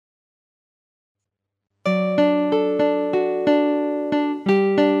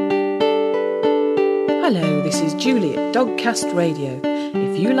Julie at Dogcast Radio.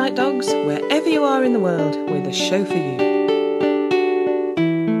 If you like dogs, wherever you are in the world, we're the show for you.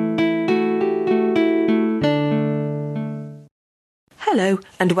 Hello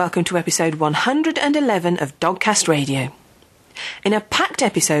and welcome to episode 111 of Dogcast Radio. In a packed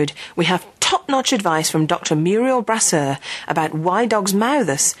episode, we have top-notch advice from Dr. Muriel Brasseur about why dogs mouth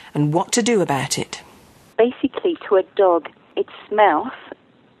us and what to do about it. Basically, to a dog, its mouth,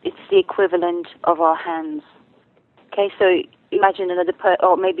 it's the equivalent of our hands. Okay, so imagine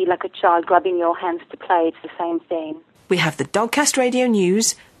or maybe like a child grabbing your hands to play, it's the same thing. We have the Dogcast Radio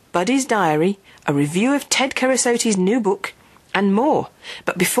news, Buddy's diary, a review of Ted Karasoti's new book, and more.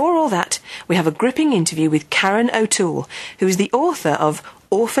 But before all that, we have a gripping interview with Karen O'Toole, who is the author of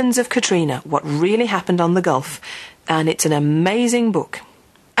Orphans of Katrina, What Really Happened on the Gulf, and it's an amazing book.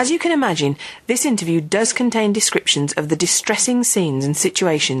 As you can imagine, this interview does contain descriptions of the distressing scenes and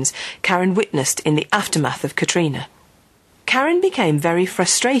situations Karen witnessed in the aftermath of Katrina. Karen became very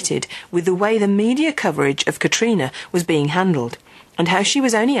frustrated with the way the media coverage of Katrina was being handled, and how she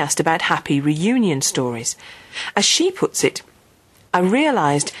was only asked about happy reunion stories. As she puts it, I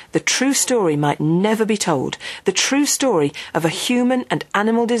realised the true story might never be told, the true story of a human and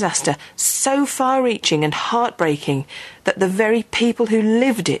animal disaster so far-reaching and heartbreaking that the very people who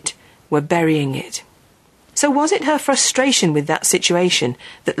lived it were burying it. So was it her frustration with that situation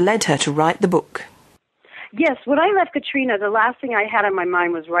that led her to write the book? Yes, when I left Katrina, the last thing I had on my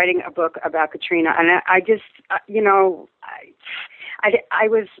mind was writing a book about Katrina, and I just, I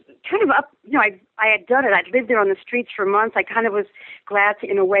was kind of up, I had done it. I'd lived there on the streets for months. I kind of was glad to,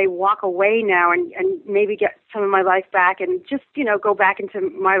 in a way, walk away now and maybe get some of my life back and just, go back into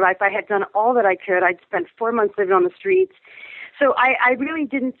my life. I had done all that I could. I'd spent 4 months living on the streets. So I really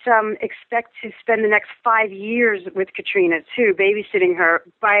didn't expect to spend the next 5 years with Katrina, too, babysitting her.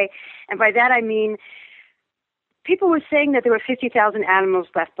 By that I mean, people were saying that there were 50,000 animals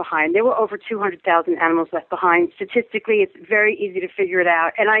left behind. There were over 200,000 animals left behind. Statistically, it's very easy to figure it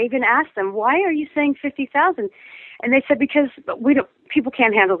out. And I even asked them, why are you saying 50,000? And they said, because people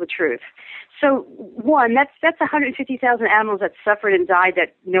can't handle the truth. So, one, that's 150,000 animals that suffered and died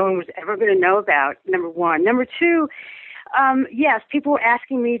that no one was ever going to know about, number one. Number two, yes, people were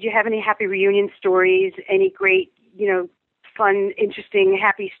asking me, do you have any happy reunion stories, any great, fun, interesting,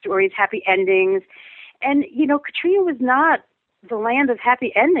 happy stories, happy endings? And, Katrina was not the land of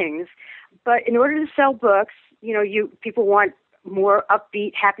happy endings, but in order to sell books, people want more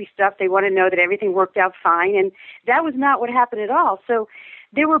upbeat, happy stuff. They want to know that everything worked out fine, and that was not what happened at all. So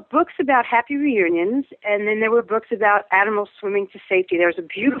there were books about happy reunions, and then there were books about animals swimming to safety. There was a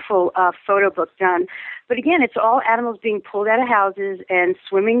beautiful photo book done. But again, it's all animals being pulled out of houses and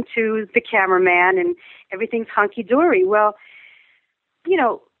swimming to the cameraman, and everything's hunky-dory. Well,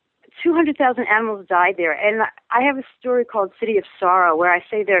 200,000 animals died there, and I have a story called City of Sorrow where I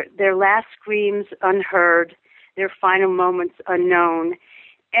say their last screams unheard, their final moments unknown,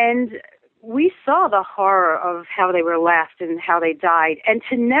 and we saw the horror of how they were left and how they died, and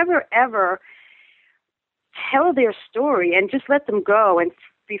to never ever tell their story and just let them go and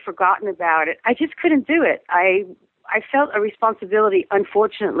be forgotten about it, I just couldn't do it. I felt a responsibility,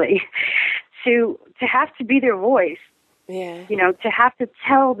 unfortunately, to have to be their voice. Yeah. To have to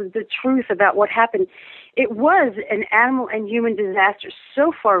tell the truth about what happened. It was an animal and human disaster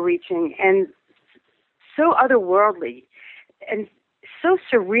so far-reaching and so otherworldly and so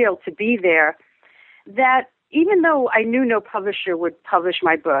surreal to be there that even though I knew no publisher would publish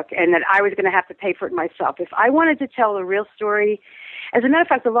my book and that I was going to have to pay for it myself, if I wanted to tell the real story, as a matter of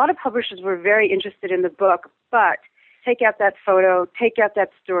fact, a lot of publishers were very interested in the book, but take out that photo, take out that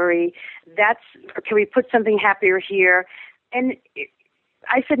story, can we put something happier here? And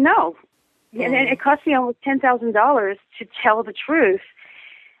I said no. And it cost me almost $10,000 to tell the truth.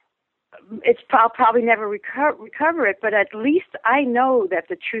 I'll probably never recover it, but at least I know that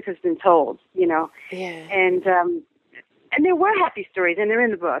the truth has been told, Yeah. And there were happy stories, and they're in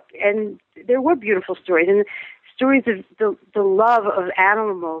the book, and there were beautiful stories, and stories of the love of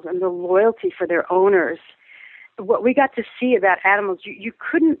animals and the loyalty for their owners. What we got to see about animals,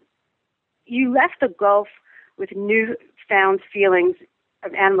 you left the Gulf with newfound feelings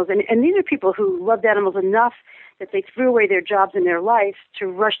of animals. And these are people who loved animals enough that they threw away their jobs and their lives to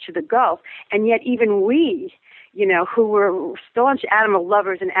rush to the Gulf. And yet even we, who were staunch animal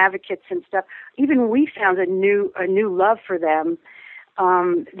lovers and advocates and stuff, even we found a new love for them.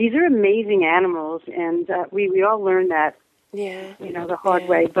 These are amazing animals, and we all learned that, the hard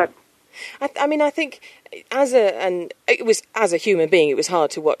way. But I think as a human being, it was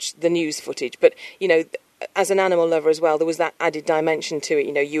hard to watch the news footage. But as an animal lover as well, there was that added dimension to it.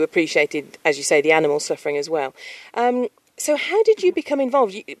 You know, you appreciated, as you say, the animal suffering as well. So how did you become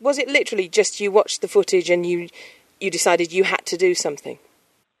involved? Was it literally just you watched the footage and you decided you had to do something?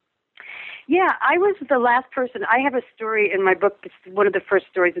 Yeah, I was the last person. I have a story in my book. It's one of the first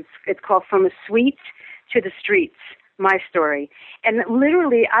stories. It's called From a Suite to the Streets. My story. And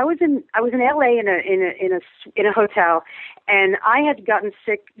literally, I was in LA in a hotel, and I had gotten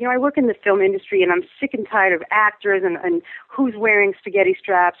sick. You know, I work in the film industry, and I'm sick and tired of actors and who's wearing spaghetti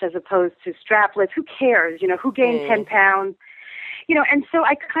straps as opposed to strapless. Who cares? You know, who gained 10 pounds? You know, and so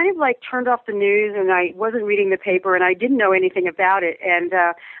I kind of like turned off the news, and I wasn't reading the paper, and I didn't know anything about it. And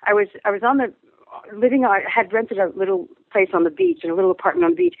I was on the living. I had rented a little place on the beach, a little apartment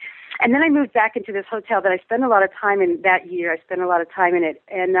on the beach. And then I moved back into this hotel that I spent a lot of time in that year. I spent a lot of time in it.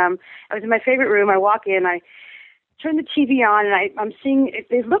 And I was in my favorite room. I walk in, I turn the TV on, and I'm seeing,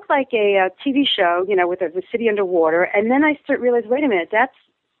 it looked like a TV show, you know, with the city underwater. And then I realize, wait a minute,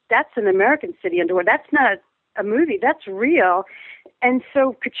 that's an American city underwater. That's not a movie. That's real. And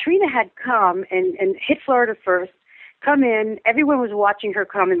so Katrina had come and hit Florida first, come in. Everyone was watching her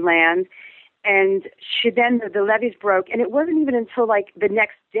come and land. And the levees broke, and it wasn't even until like the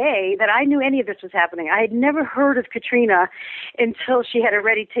next day that I knew any of this was happening. I had never heard of Katrina until she had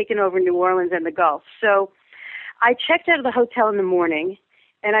already taken over New Orleans and the Gulf. So I checked out of the hotel in the morning,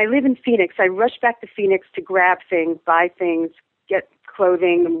 and I live in Phoenix. I rushed back to Phoenix to grab things, buy things, get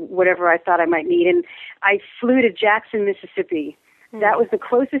clothing, whatever I thought I might need, and I flew to Jackson, Mississippi. That was the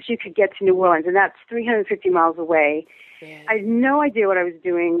closest you could get to New Orleans, and that's 350 miles away. Yeah. I had no idea what I was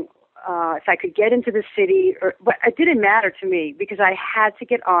doing. If I could get into the city, but it didn't matter to me because I had to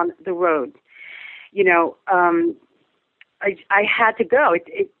get on the road. You know, I had to go.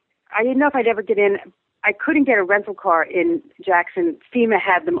 I didn't know if I'd ever get in. I couldn't get a rental car in Jackson. FEMA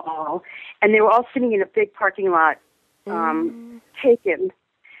had them all, and they were all sitting in a big parking lot, taken.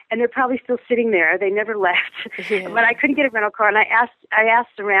 And they're probably still sitting there. They never left. Yeah. But I couldn't get a rental car, and I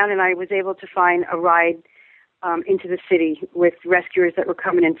asked around, and I was able to find a ride into the city with rescuers that were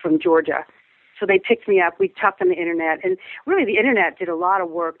coming in from Georgia. So they picked me up. We talked on the internet, and really the internet did a lot of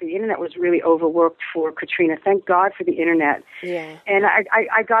work. The internet was really overworked for Katrina. Thank God for the internet. Yeah. And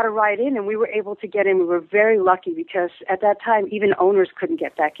I got a ride in, and we were able to get in. We were very lucky because at that time even owners couldn't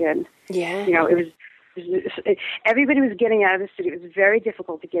get back in. Yeah. You know, everybody was getting out of the city. It was very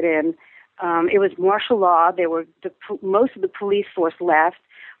difficult to get in. It was martial law. Most of the police force left.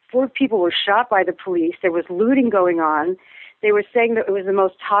 4 people were shot by the police. There was looting going on. They were saying that it was the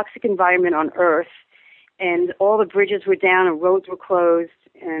most toxic environment on earth, and all the bridges were down and roads were closed.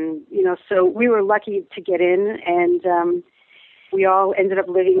 And, you know, so we were lucky to get in, and we all ended up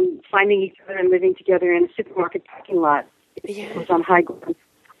finding each other and living together in a supermarket parking lot. Yeah. It was on high ground.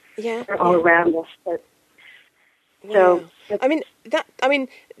 Yeah. All around us. But, wow. So,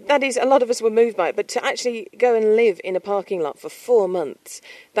 that is, a lot of us were moved by it, but to actually go and live in a parking lot for 4 months,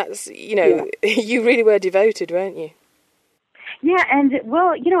 that's, you know, you really were devoted, weren't you? Yeah, and,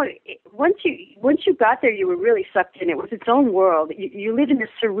 well, you know, once you got there, you were really sucked in. It was its own world. You lived in this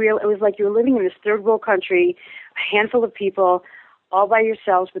surreal, it was like you were living in this third world country, a handful of people, all by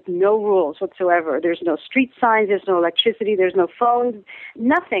yourselves with no rules whatsoever. There's no street signs, there's no electricity, there's no phones,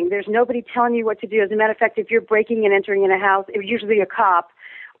 nothing. There's nobody telling you what to do. As a matter of fact, if you're breaking and entering in a house, it was usually a cop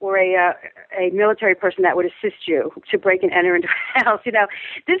or a military person that would assist you to break and enter into a house. You know,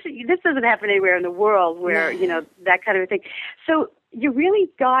 this doesn't happen anywhere in the world where, you know, that kind of a thing. So you really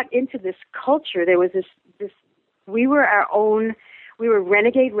got into this culture. There was this we were our own. We were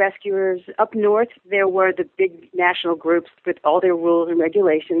renegade rescuers. Up north, there were the big national groups with all their rules and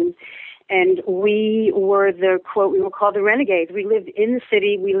regulations. And we were we were called the renegades. We lived in the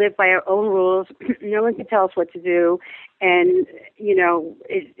city. We lived by our own rules. No one could tell us what to do. And, you know,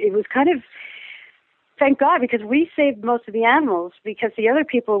 it was kind of, thank God, because we saved most of the animals, because the other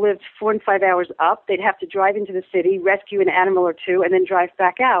people lived 4 and 5 hours up. They'd have to drive into the city, rescue an animal or two, and then drive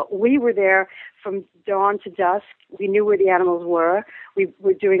back out. We were there from dawn to dusk. We knew where the animals were. We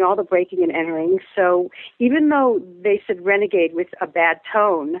were doing all the breaking and entering. So even though they said renegade with a bad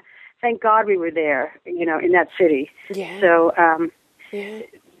tone, thank God we were there, you know, in that city. Yeah. So,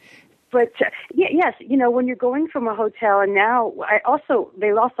 But, yes, you know, when you're going from a hotel, and now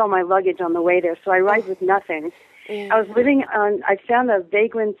they lost all my luggage on the way there, so I ride with nothing. Yeah. I found a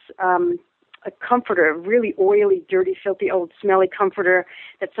vagrant's, a comforter, a really oily, dirty, filthy, old, smelly comforter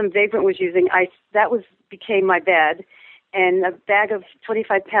that some vagrant was using. Became my bed, and a bag of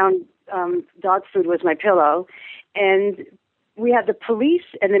 25-pound dog food was my pillow. And we had the police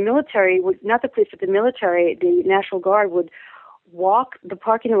and the military, not the police, but the military, the National Guard would walk the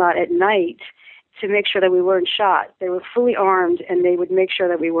parking lot at night to make sure that we weren't shot. They were fully armed, and they would make sure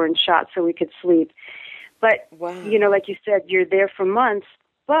that we weren't shot so we could sleep. But, Wow. like you said, you're there for months.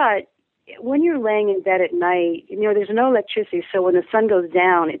 But when you're laying in bed at night, there's no electricity. So when the sun goes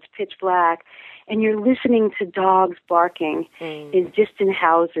down, it's pitch black. And you're listening to dogs barking in distant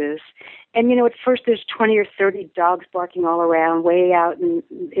houses. And, at first there's 20 or 30 dogs barking all around, way out in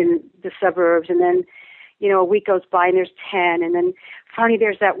the suburbs. And then, a week goes by and there's 10. And then finally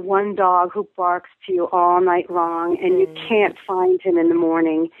there's that one dog who barks to you all night long, and you can't find him in the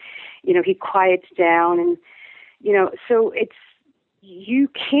morning. He quiets down. And, so you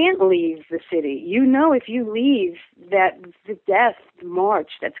can't leave the city. If you leave, that the death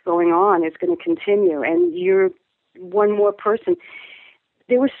march that's going on is going to continue, and you're one more person.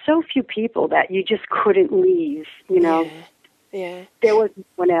 There were so few people that you just couldn't leave, Yeah. There was no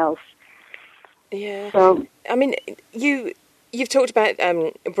one else. Yeah. So, I mean, you've talked about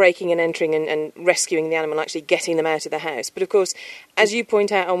breaking and entering and rescuing the animal, actually getting them out of the house. But, of course, as you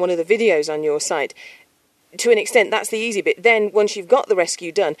point out on one of the videos on your site, to an extent, that's the easy bit. Then, once you've got the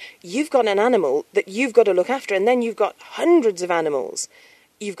rescue done, you've got an animal that you've got to look after, and then you've got hundreds of animals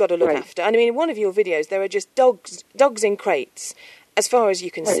you've got to look after. And I mean, in one of your videos, there are just dogs in crates, as far as you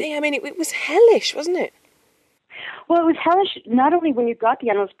can see. I mean, it was hellish, wasn't it? Well, it was hellish not only when you got the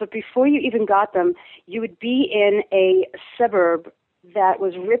animals, but before you even got them, you would be in a suburb that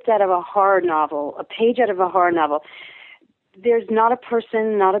was ripped out of a horror novel, a page out of a horror novel. There's not a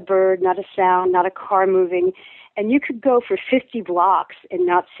person, not a bird, not a sound, not a car moving, and you could go for 50 blocks and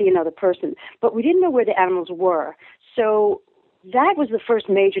not see another person. But we didn't know where the animals were. So that was the first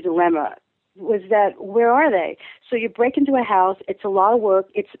major dilemma, was that where are they? So you break into a house, it's a lot of work,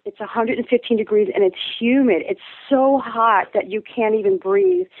 it's 115 degrees, and it's humid. It's so hot that you can't even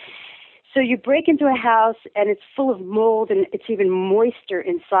breathe. So you break into a house, and it's full of mold, and it's even moister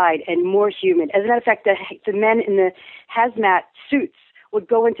inside and more humid. As a matter of fact, the men in the hazmat suits would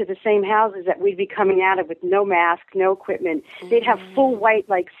go into the same houses that we'd be coming out of with no mask, no equipment. They'd have full white,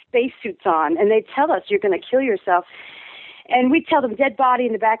 space suits on, and they'd tell us, you're going to kill yourself. And we'd tell them, dead body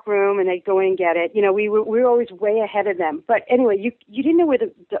in the back room, and they'd go in and get it. We were always way ahead of them. But anyway, you didn't know where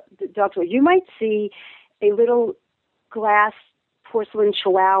the dogs were. You might see a little glass porcelain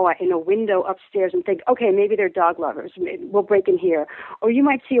chihuahua in a window upstairs and think, okay, maybe they're dog lovers. We'll break in here. Or you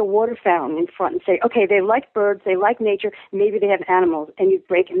might see a water fountain in front and say, okay, they like birds, they like nature, maybe they have animals, and you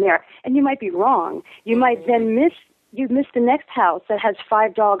break in there. And you might be wrong. You might then miss the next house that has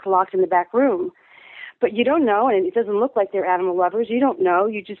 5 dogs locked in the back room. But you don't know, and it doesn't look like they're animal lovers. You don't know.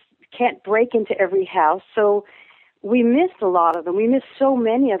 You just can't break into every house. So we missed a lot of them. We missed so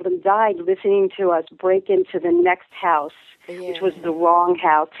many of them died listening to us break into the next house, which was the wrong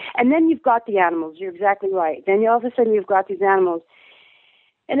house. And then you've got the animals. You're exactly right. Then all of a sudden you've got these animals.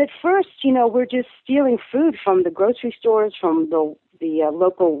 And at first, we're just stealing food from the grocery stores, from the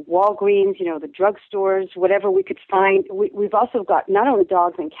local Walgreens, the drugstores, whatever we could find. We've also got not only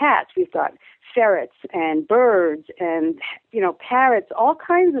dogs and cats, we've got ferrets and birds and, parrots, all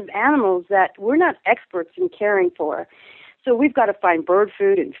kinds of animals that we're not experts in caring for. So we've got to find bird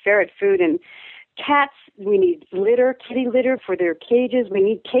food and ferret food, and cats, we need litter, kitty litter for their cages. We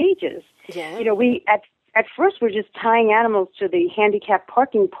need cages. Yeah. We at first we're just tying animals to the handicapped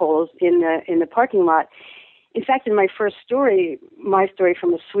parking poles in the parking lot. In fact, in my first story, my story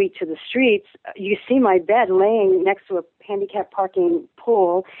from the suite to the streets, you see my bed laying next to a handicapped parking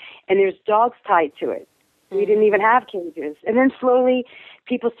pole, and there's dogs tied to it. We didn't even have cages. And then slowly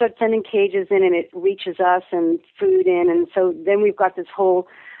people start sending cages in, and it reaches us, and food in. And so then we've got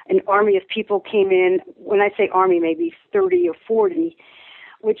an army of people came in. When I say army, maybe 30 or 40,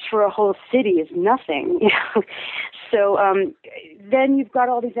 which for a whole city is nothing. So then you've got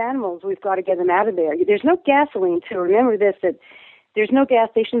all these animals. We've got to get them out of there. There's no gasoline, too. Remember this, that there's no gas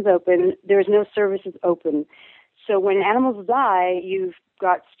stations open. There's no services open. So when animals die, you've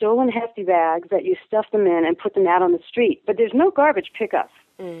got stolen hefty bags that you stuff them in and put them out on the street. But there's no garbage pickup.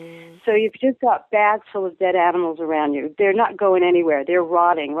 So you've just got bags full of dead animals around you. They're not going anywhere. They're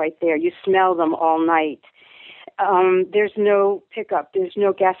rotting right there. You smell them all night. There's no pickup. There's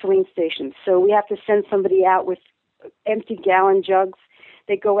no gasoline stations. So we have to send somebody out with empty gallon jugs.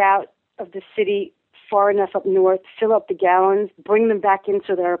 They go out of the city far enough up north, fill up the gallons, bring them back in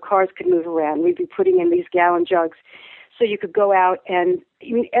so that our cars could move around. We'd be putting in these gallon jugs so you could go out, and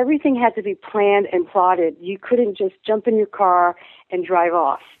everything had to be planned and plotted. You couldn't just jump in your car and drive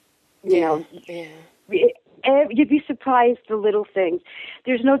off. You'd be surprised the little things.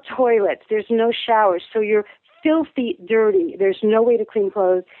 There's no toilets. There's no showers. So you're filthy dirty. There's no way to clean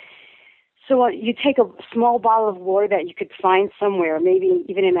clothes. So you take a small bottle of water that you could find somewhere, maybe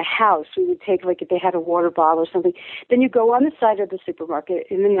even in a house. We would take, like, if they had a water bottle or something. Then you go on the side of the supermarket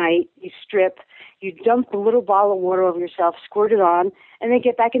in the night, you strip, you dump the little bottle of water over yourself, squirt it on, and then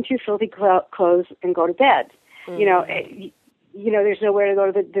get back into your filthy clothes and go to bed. Mm-hmm. There's nowhere to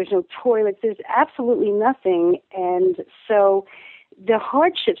go. There's no toilets. There's absolutely nothing. And so the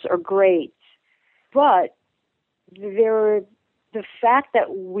hardships are great, but the fact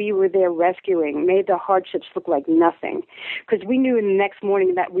that we were there rescuing made the hardships look like nothing, because we knew in the next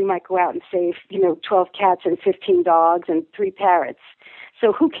morning that we might go out and save, 12 cats and 15 dogs and 3 parrots.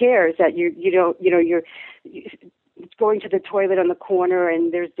 So who cares that you're going to the toilet on the corner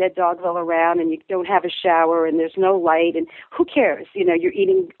and there's dead dogs all around and you don't have a shower and there's no light, and who cares? You're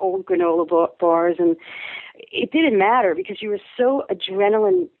eating old granola bars, and it didn't matter because you had so much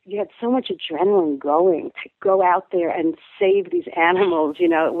adrenaline going to go out there and save these animals. It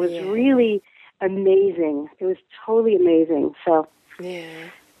was really amazing. It was totally amazing. So yeah.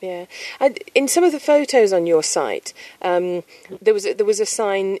 In some of the photos on your site, there was a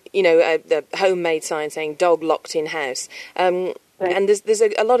sign, the homemade sign saying "dog locked in house," right. And there's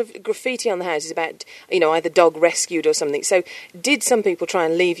a lot of graffiti on the houses about either dog rescued or something. So, did some people try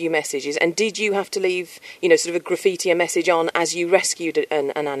and leave you messages, and did you have to leave sort of a graffiti, a message on as you rescued an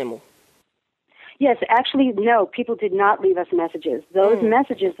animal? Yes, actually, no. People did not leave us messages. Those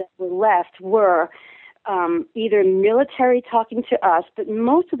messages that were left were either military talking to us, but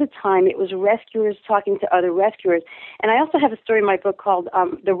most of the time it was rescuers talking to other rescuers. And I also have a story in my book called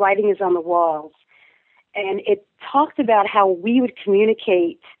The Writing is on the Walls. And it talked about how we would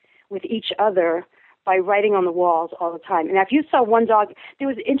communicate with each other by writing on the walls all the time. And if you saw one dog, there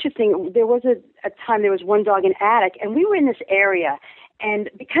was a time there was one dog in attic, and we were in this area. And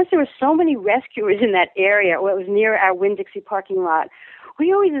because there were so many rescuers in that area, it was near our Winn-Dixie parking lot,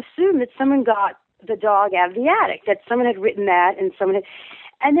 we always assumed that someone got the dog out of the attic, that someone had written that, and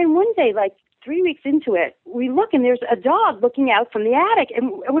then one day, like 3 weeks into it, we look and there's a dog looking out from the attic,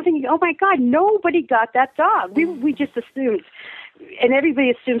 and we're thinking, oh my God, nobody got that dog. We just assumed, and everybody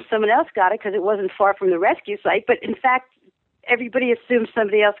assumed someone else got it because it wasn't far from the rescue site, but in fact, everybody assumed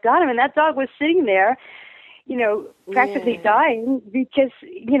somebody else got him, and that dog was sitting there, practically dying because,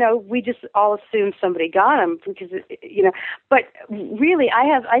 we just all assumed somebody got him because, but really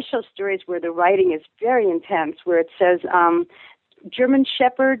I show stories where the writing is very intense, where it says, German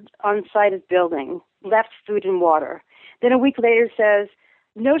Shepherd on side of building, left food and water. Then a week later it says,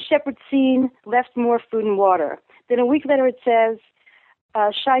 no shepherd seen, left more food and water. Then a week later it says,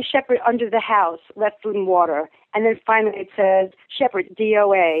 shy shepherd under the house, left food and water. And then finally it says, shepherd,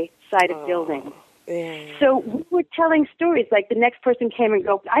 DOA, side of building. Yeah. So we were telling stories like the next person came and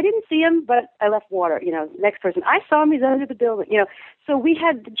go, I didn't see him, but I left water. Next person, I saw him, he's under the building. So we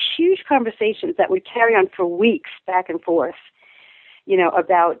had huge conversations that would carry on for weeks back and forth,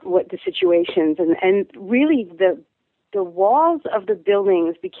 about what the situations. And really the walls of the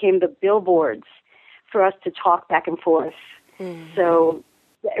buildings became the billboards for us to talk back and forth. Mm-hmm. So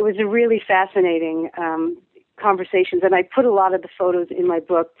it was a really fascinating conversations, and I put a lot of the photos in my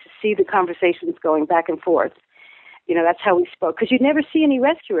book to see the conversations going back and forth. That's how we spoke, because you'd never see any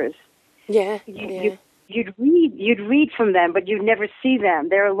rescuers. You'd read from them, but you'd never see them.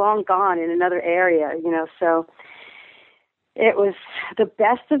 They're long gone in another area. So it was the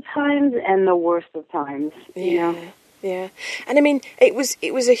best of times and the worst of times. Yeah. And I mean, it was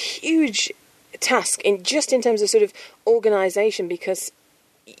a huge task in terms of sort of organisation, because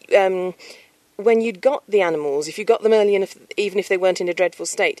when you'd got the animals, if you got them early enough, even if they weren't in a dreadful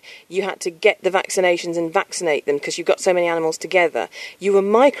state, you had to get the vaccinations and vaccinate them because you've got so many animals together. You were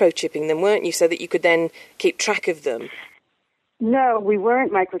microchipping them, weren't you, so that you could then keep track of them? No, we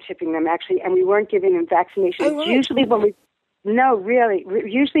weren't microchipping them, actually, and we weren't giving them vaccinations. Oh, right. Usually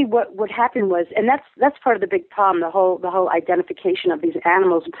what happened was, and that's part of the big problem, the whole identification of these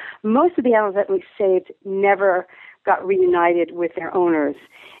animals. Most of the animals that we saved never got reunited with their owners.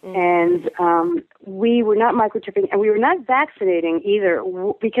 And we were not microchipping, and we were not vaccinating either,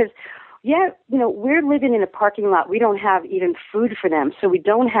 because, we're living in a parking lot. We don't have even food for them, so we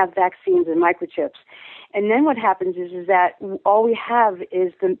don't have vaccines and microchips. And then what happens is that all we have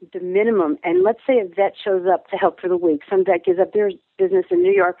is the minimum. And let's say a vet shows up to help for the week. Some vet gives up their business in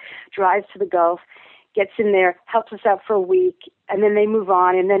New York, drives to the Gulf, gets in there, helps us out for a week, and then they move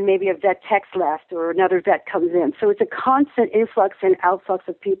on, and then maybe a vet tech's left or another vet comes in. So it's a constant influx and outflux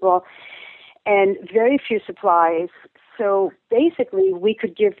of people and very few supplies. So basically, we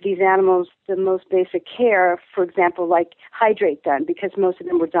could give these animals the most basic care, for example, like hydrate them, because most of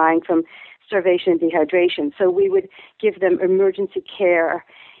them were dying from starvation and dehydration. So we would give them emergency care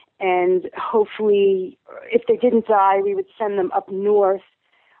And hopefully, if they didn't die, we would send them up north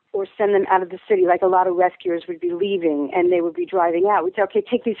or send them out of the city, like a lot of rescuers would be leaving and they would be driving out. We'd say, okay,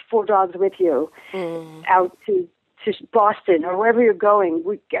 take these 4 dogs with you out to Boston or wherever you're going.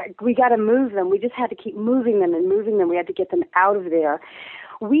 We got to move them. We just had to keep moving them and moving them. We had to get them out of there.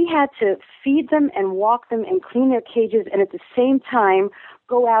 We had to feed them and walk them and clean their cages and at the same time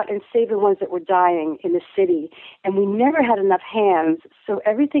go out and save the ones that were dying in the city. And we never had enough hands, so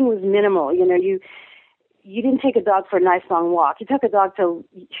everything was minimal. You know, you didn't take a dog for a nice long walk. You took a dog till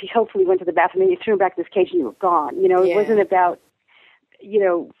he hopefully went to the bathroom and you threw him back to his cage and you were gone. You know, it wasn't about, you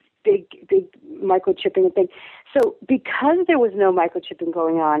know, big microchipping and things. So because there was no microchipping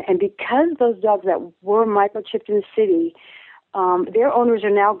going on and because those dogs that were microchipped in the city, their owners are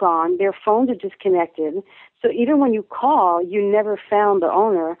now gone, their phones are disconnected. So even when you call, you never found the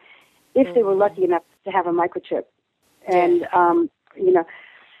owner if they were lucky enough to have a microchip. And, you know,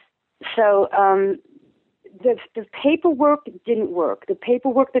 so the paperwork didn't work. The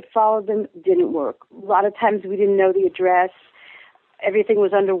paperwork that followed them didn't work. A lot of times we didn't know the address. Everything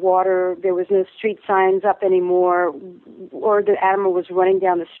was underwater. There was no street signs up anymore, or the animal was running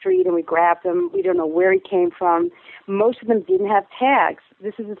down the street and we grabbed him. We don't know where he came from. Most of them didn't have tags.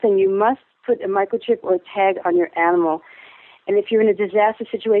 This is the thing. You must put a microchip or a tag on your animal. And if you're in a disaster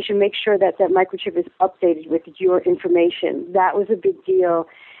situation, make sure that that microchip is updated with your information. That was a big deal.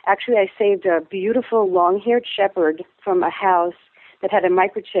 Actually, I saved a beautiful long-haired shepherd from a house that had a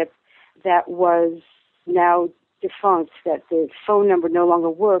microchip that was now defunct, that the phone number no longer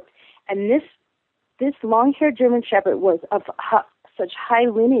worked. And this long-haired German shepherd was of such high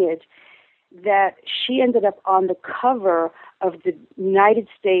lineage that she ended up on the cover of the United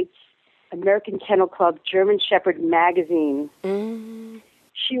States American Kennel Club German Shepherd magazine.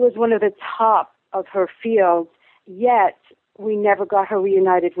 She was one of the top of her field, yet we never got her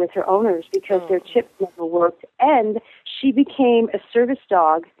reunited with her owners because their chips never worked. And she became a service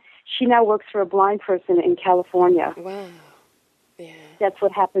dog. She now works for a blind person in California. Wow. Yeah. That's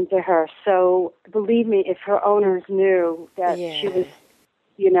what happened to her. So believe me, if her owners knew that she was,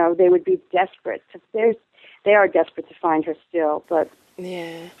 you know, they would be desperate. They are desperate to find her still, but...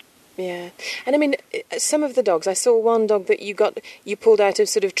 Yeah. Yeah. And I mean, some of the dogs, I saw one dog that you pulled out of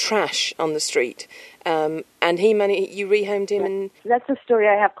sort of trash on the street, and you rehomed him. And that's a story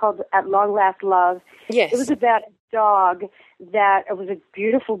I have called At Long Last Love. Yes. It was about a dog that was a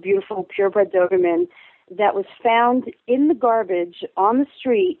beautiful, beautiful purebred Doberman that was found in the garbage on the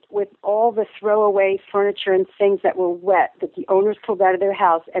street with all the throwaway furniture and things that were wet that the owners pulled out of their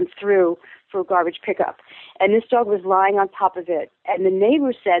house and threw for garbage pickup. And this dog was lying on top of it. And the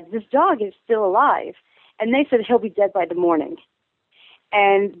neighbor said, this dog is still alive. And they said, he'll be dead by the morning.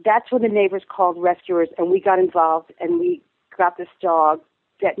 And that's when the neighbors called rescuers, and we got involved, and we got this dog,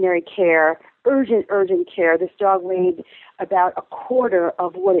 veterinary care, urgent care. This dog weighed about a quarter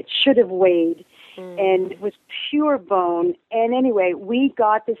of what it should have weighed, and it was pure bone. And anyway, we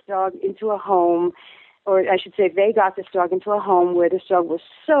got this dog into a home, or I should say they got this dog into a home where this dog was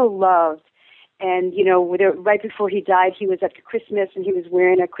so loved. And, you know, right before he died, he was at Christmas, and he was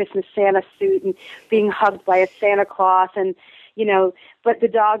wearing a Christmas Santa suit and being hugged by a Santa Claus. And, you know, but the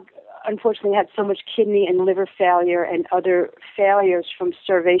dog, unfortunately, had so much kidney and liver failure and other failures from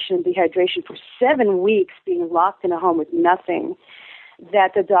starvation and dehydration for 7 weeks being locked in a home with nothing,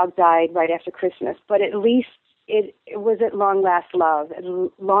 that the dog died right after Christmas. But at least it was at long last love. At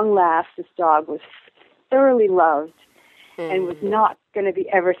long last, this dog was thoroughly loved and was not going to be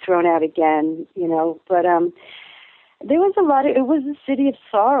ever thrown out again, you know. But there was it was a city of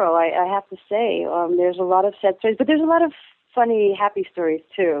sorrow, I have to say. There's a lot of sad stories, but there's a lot of funny, happy stories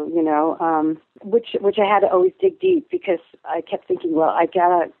too, you know, which I had to always dig deep because I kept thinking, well, I got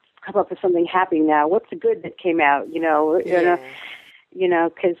to come up with something happy now. What's the good that came out, you know,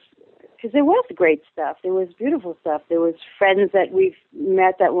 because there was great stuff. There was beautiful stuff. There was friends that we've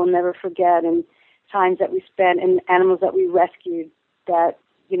met that we'll never forget, and times that we spent, and animals that we rescued that,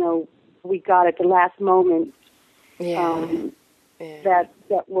 you know, we got at the last moment, that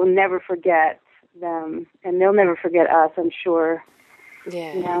we'll never forget them, and they'll never forget us, I'm sure.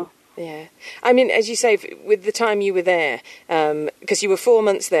 Yeah. You know? Yeah. I mean, as you say, with the time you were there, because you were 4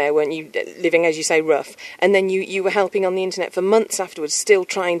 months there, weren't you, living, as you say, rough, and then you were helping on the internet for months afterwards, still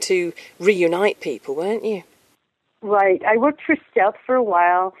trying to reunite people, weren't you? Right. I worked for Stealth for a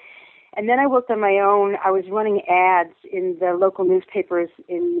while, and then I worked on my own. I was running ads in the local newspapers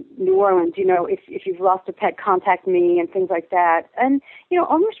in New Orleans, you know, if you've lost a pet, contact me, and things like that. And, you know,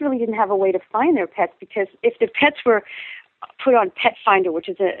 owners really didn't have a way to find their pets, because if the pets were put on Pet Finder, which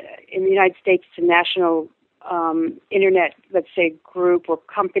is in the United States, it's a national internet, let's say, group or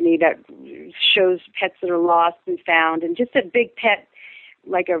company that shows pets that are lost and found, and just a big pet,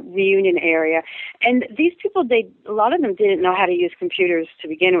 like a reunion area. And these people, a lot of them didn't know how to use computers to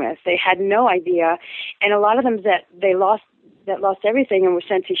begin with. They had no idea, and a lot of them that lost everything and were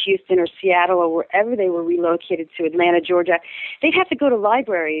sent to Houston or Seattle or wherever they were relocated to, Atlanta, Georgia, they'd have to go to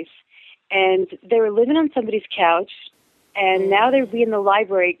libraries, and they were living on somebody's couch, and now they'd be in the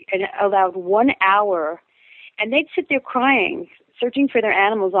library and allowed 1 hour, and they'd sit there crying, searching for their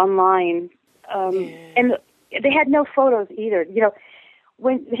animals online, and they had no photos either. You know,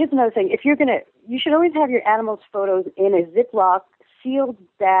 here's another thing: you should always have your animals' photos in a Ziploc sealed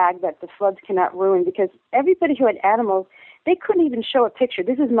bag that the floods cannot ruin, because everybody who had animals, they couldn't even show a picture.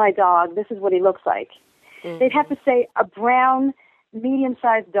 This is my dog. This is what he looks like. Mm-hmm. They'd have to say a brown,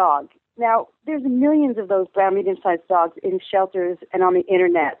 medium-sized dog. Now, there's millions of those brown, medium-sized dogs in shelters and on the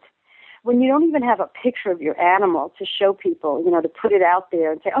internet. When you don't even have a picture of your animal to show people, to put it out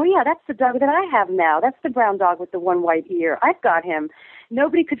there and say, oh, yeah, that's the dog that I have now. That's the brown dog with the one white ear. I've got him.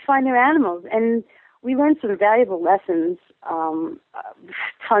 Nobody could find their animals. And we learned some valuable lessons,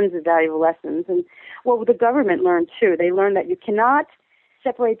 tons of valuable lessons. And the government learned, too. They learned that you cannot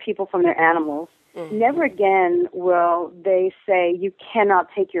separate people from their animals. Mm-hmm. Never again will they say you cannot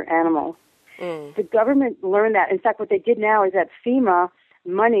take your animal. Mm. The government learned that. In fact, what they did now is that FEMA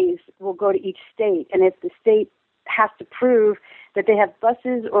monies will go to each state, and if the state has to prove that they have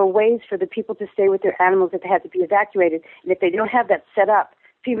buses or ways for the people to stay with their animals if they had to be evacuated, and if they don't have that set up,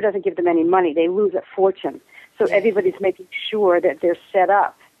 FEMA doesn't give them any money. They lose a fortune. So everybody's making sure that they're set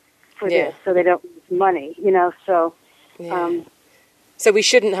up for this, so they don't lose money, so... So we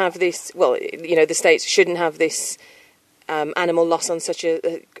shouldn't have this, the states shouldn't have this animal loss on such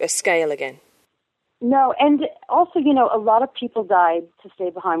a scale again. No, and also, a lot of people died to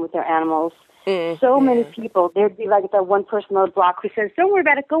stay behind with their animals. Many people. There'd be like that one person on the block who says, don't worry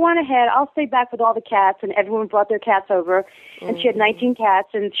about it, go on ahead, I'll stay back with all the cats, and everyone brought their cats over, and she had 19 cats,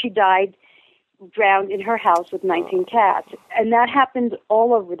 and she died drowned in her house with 19 cats. And that happened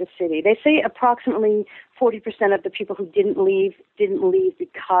all over the city. They say approximately 40% of the people who didn't leave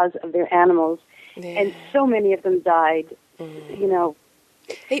because of their animals. Yeah. And so many of them died,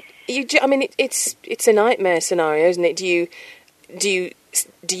 It's a nightmare scenario, isn't it? Do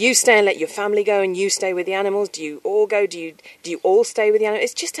you stay and let your family go and you stay with the animals? Do you all go? Do you all stay with the animals?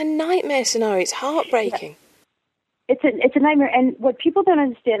 It's just a nightmare scenario. It's heartbreaking. It's a nightmare, and what people don't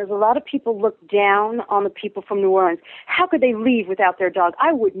understand is a lot of people look down on the people from New Orleans. How could they leave without their dog?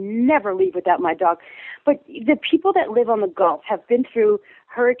 I would never leave without my dog. But the people that live on the Gulf have been through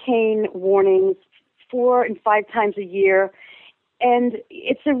hurricane warnings 4 and 5 times a year, and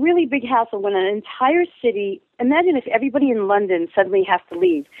it's a really big hassle when an entire city, imagine if everybody in London suddenly has to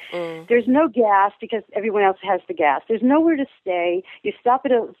leave. There's no gas because everyone else has the gas. There's nowhere to stay. You stop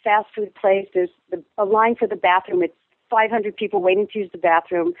at a fast food place, there's a line for the bathroom. It's 500 people waiting to use the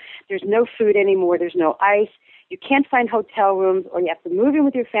bathroom. There's no food anymore. There's no ice. You can't find hotel rooms, or you have to move in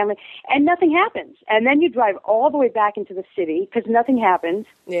with your family, and nothing happens. And then you drive all the way back into the city because nothing happens.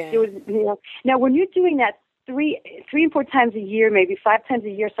 Yeah. Now, when you're doing that 3 and 4 times a year, maybe 5 times a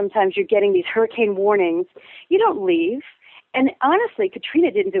year, sometimes you're getting these hurricane warnings, you don't leave. And honestly,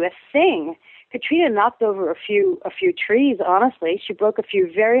 Katrina didn't do a thing. Katrina knocked over a few trees, honestly. She broke a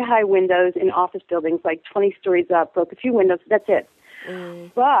few very high windows in office buildings, like 20 stories up, broke a few windows, that's it.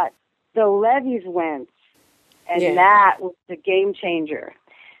 But the levees went, and that was the game changer.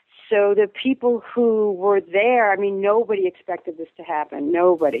 So the people who were there, nobody expected this to happen,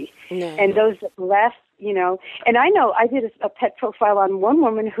 nobody. No. And those that left, and I know I did a pet profile on one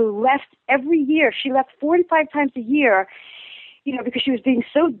woman who left every year. She left 4 and 5 times a year, because she was being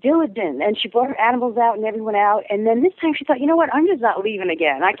so diligent, and she brought her animals out and everyone out. And then this time she thought, you know what, I'm just not leaving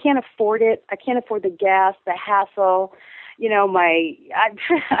again. I can't afford it. I can't afford the gas, the hassle,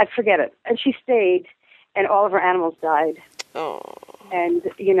 I forget it. And she stayed, and all of her animals died. Oh. And,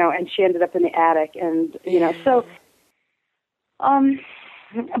 and she ended up in the attic, and, so,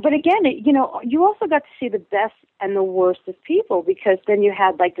 but again, you also got to see the best and the worst of people, because then you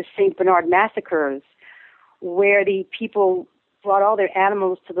had like the St. Bernard massacres, where the people brought all their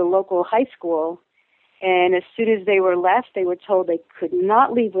animals to the local high school, and as soon as they were left, they were told they could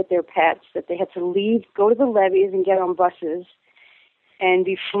not leave with their pets, that they had to leave, go to the levees and get on buses, and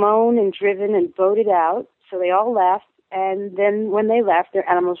be flown and driven and boated out. So they all left, and then when they left, their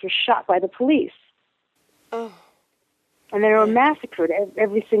animals were shot by the police. Oh. And they were massacred,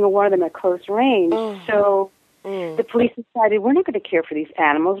 every single one of them at close range. Oh. So the police decided, we're not going to care for these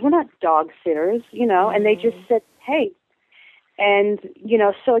animals. We're not dog sitters, and they just said, hey. And, you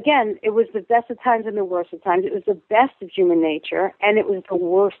know, so again, it was the best of times and the worst of times. It was the best of human nature, and it was the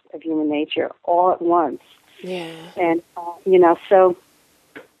worst of human nature all at once. Yeah. And, you know, so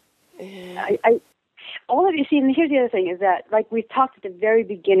Yeah. all of you see, and here's the other thing, is that, like we talked at the very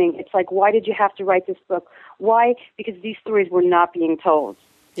beginning, it's like, why did you have to write this book? Why? Because these stories were not being told.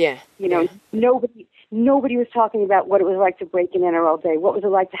 Yeah. You know, nobody was talking about what it was like to break in there all day. What was it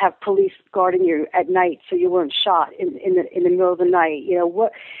like to have police guarding you at night so you weren't shot in the middle of the night? You know,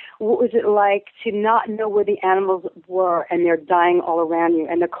 what was it like to not know where the animals were and they're dying all around you,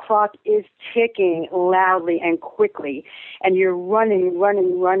 and the clock is ticking loudly and quickly, and you're running,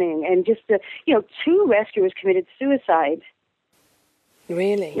 and just 2 rescuers committed suicide.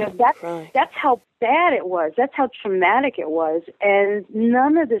 Really? You know, Right. that's how bad it was. That's how traumatic it was, and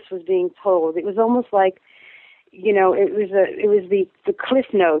none of this was being told. It was almost like, you know, it was the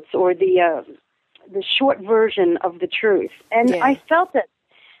Cliff Notes or the short version of the truth. And Yeah. I felt that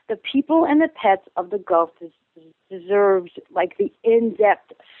the people and the pets of the Gulf deserved like the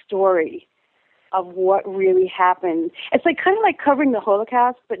in-depth story of what really happened. It's like kind of like covering the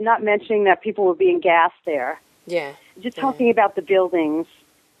Holocaust, but not mentioning that people were being gassed there. Yeah. Just talking about the buildings,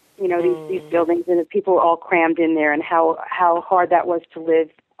 you know, these buildings, and the people were all crammed in there, and how hard that was to live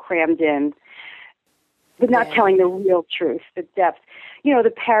crammed in, but not telling the real truth, the depth. You know,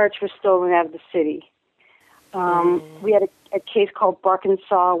 the parrots were stolen out of the city. We had a case called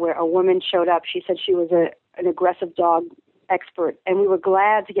Barkinsaw where a woman showed up. She said she was an aggressive dog expert, and we were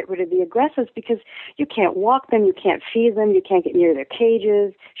glad to get rid of the aggressives because you can't walk them, you can't feed them, you can't get near their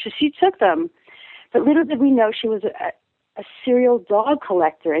cages. So she took them. But little did we know she was a serial dog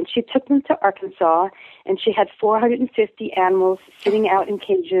collector, and she took them to Arkansas, and she had 450 animals sitting out in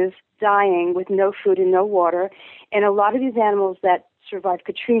cages, dying with no food and no water. And a lot of these animals that survived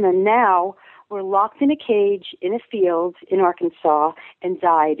Katrina now were locked in a cage in a field in Arkansas and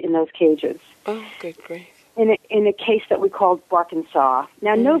died in those cages. Oh, good grief. In a case that we called Barkinsaw.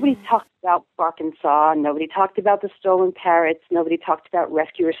 Now, nobody talked about Barkinsaw. Nobody talked about the stolen parrots. Nobody talked about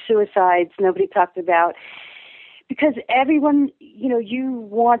rescuer suicides. Nobody talked about... Because everyone, you know, you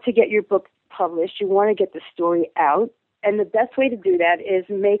want to get your book published. You want to get the story out. And the best way to do that is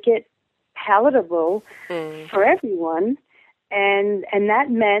make it palatable for everyone. And that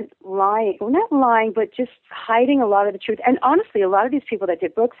meant lying. Well, not lying, but just hiding a lot of the truth. And honestly, a lot of these people that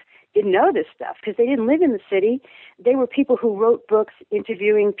did books didn't know this stuff because they didn't live in the city. They were people who wrote books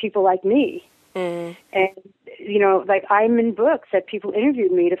interviewing people like me. And, you know, like I'm in books that people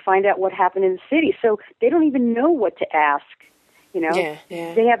interviewed me to find out what happened in the city. So they don't even know what to ask, you know.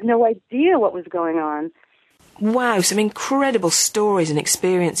 They have no idea what was going on. Wow, some incredible stories and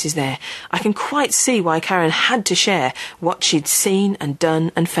experiences there. I can quite see why Karen had to share what she'd seen and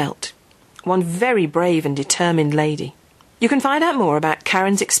done and felt. One very brave and determined lady. You can find out more about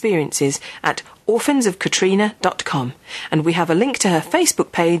Karen's experiences at orphansofkatrina.com, and we have a link to her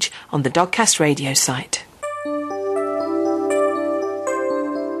Facebook page on the Dogcast Radio site.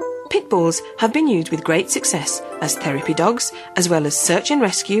 Pit bulls have been used with great success as therapy dogs, as well as search and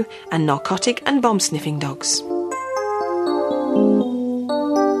rescue and narcotic and bomb sniffing dogs.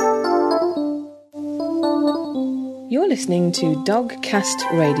 You're listening to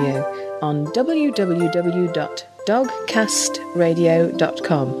Dogcast Radio on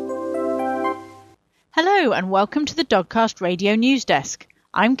www.dogcastradio.com. Hello and welcome to the Dogcast Radio News Desk.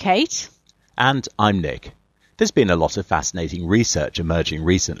 I'm Kate. And I'm Nick. There's been a lot of fascinating research emerging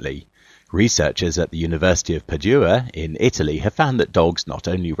recently. Researchers at the University of Padua in Italy have found that dogs not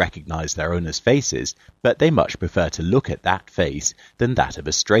only recognise their owners' faces, but they much prefer to look at that face than that of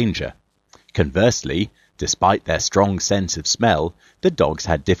a stranger. Conversely, despite their strong sense of smell, the dogs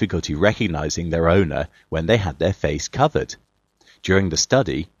had difficulty recognising their owner when they had their face covered. During the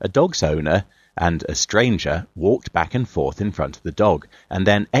study, a dog's owner and a stranger walked back and forth in front of the dog and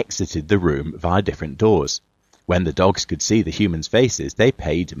then exited the room via different doors. When the dogs could see the humans' faces, they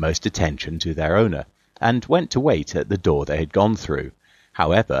paid most attention to their owner and went to wait at the door they had gone through.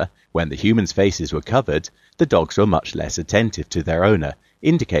 However, when the humans' faces were covered, the dogs were much less attentive to their owner,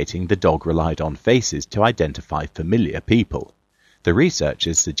 indicating the dog relied on faces to identify familiar people. The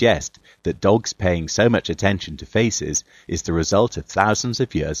researchers suggest that dogs paying so much attention to faces is the result of thousands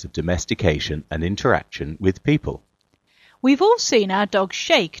of years of domestication and interaction with people. We've all seen our dog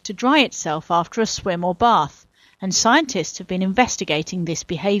shake to dry itself after a swim or bath, and scientists have been investigating this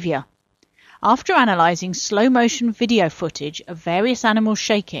behaviour. After analysing slow-motion video footage of various animals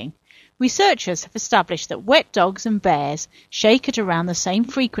shaking, researchers have established that wet dogs and bears shake at around the same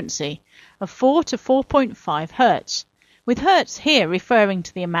frequency of 4 to 4.5 hertz, with hertz here referring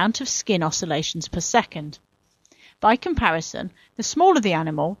to the amount of skin oscillations per second. By comparison, the smaller the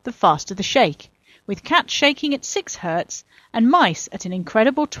animal, the faster the shake, with cats shaking at 6 Hz and mice at an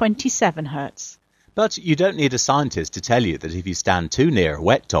incredible 27 Hz. But you don't need a scientist to tell you that if you stand too near a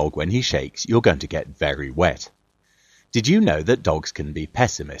wet dog when he shakes, you're going to get very wet. Did you know that dogs can be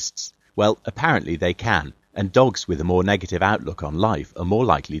pessimists? Well, apparently they can, and dogs with a more negative outlook on life are more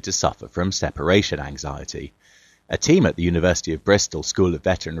likely to suffer from separation anxiety. A team at the University of Bristol School of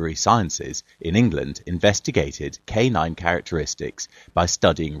Veterinary Sciences in England investigated canine characteristics by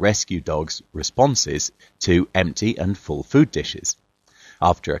studying rescue dogs' responses to empty and full food dishes.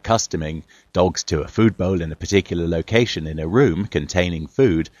 After accustoming dogs to a food bowl in a particular location in a room containing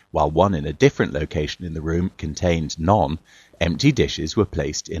food, while one in a different location in the room contained none, empty dishes were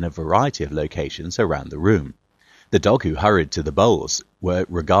placed in a variety of locations around the room. The dog who hurried to the bowls were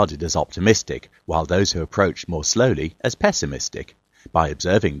regarded as optimistic, while those who approached more slowly as pessimistic. By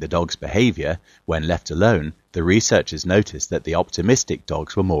observing the dog's behaviour, when left alone, the researchers noticed that the optimistic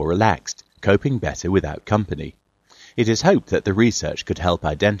dogs were more relaxed, coping better without company. It is hoped that the research could help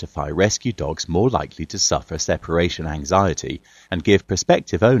identify rescue dogs more likely to suffer separation anxiety and give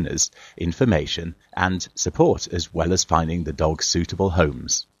prospective owners information and support, as well as finding the dogs suitable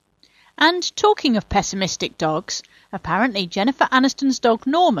homes. And talking of pessimistic dogs, apparently Jennifer Aniston's dog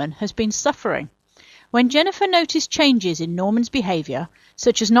Norman has been suffering. When Jennifer noticed changes in Norman's behaviour,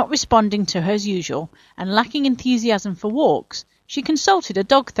 such as not responding to her as usual and lacking enthusiasm for walks, she consulted a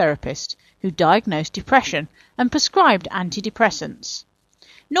dog therapist who diagnosed depression and prescribed antidepressants.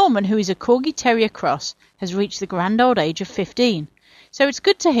 Norman, who is a Corgi Terrier cross, has reached the grand old age of 15, so it's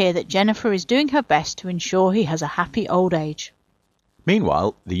good to hear that Jennifer is doing her best to ensure he has a happy old age.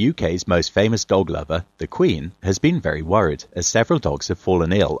 Meanwhile, the UK's most famous dog lover, the Queen, has been very worried, as several dogs have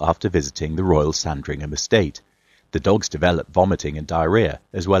fallen ill after visiting the Royal Sandringham estate. The dogs develop vomiting and diarrhoea,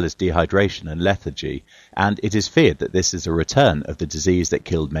 as well as dehydration and lethargy, and it is feared that this is a return of the disease that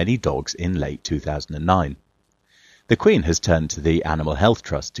killed many dogs in late 2009. The Queen has turned to the Animal Health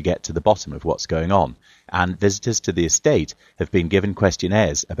Trust to get to the bottom of what's going on, and visitors to the estate have been given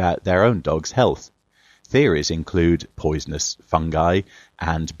questionnaires about their own dog's health. Theories include poisonous fungi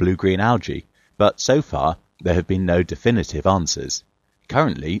and blue-green algae, but so far there have been no definitive answers.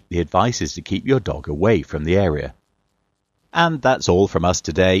 Currently, the advice is to keep your dog away from the area. And that's all from us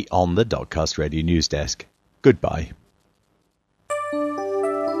today on the Dogcast Radio News Desk. Goodbye.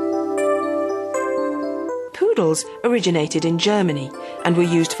 Poodles originated in Germany and were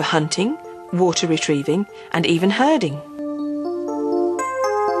used for hunting, water retrieving, and even herding.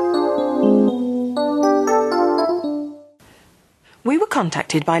 We were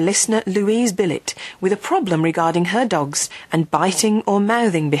contacted by listener Louise Billett with a problem regarding her dogs and biting or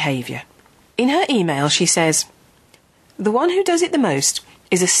mouthing behaviour. In her email she says, "The one who does it the most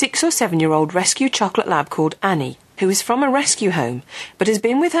is a 6 or 7-year-old rescue chocolate lab called Annie, who is from a rescue home but has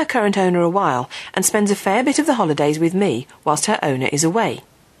been with her current owner a while and spends a fair bit of the holidays with me whilst her owner is away.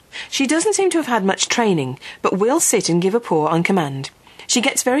 She doesn't seem to have had much training, but will sit and give a paw on command. She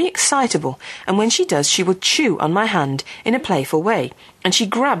gets very excitable, and when she does she will chew on my hand in a playful way, and she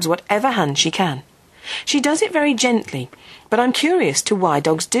grabs whatever hand she can. She does it very gently, but I'm curious to why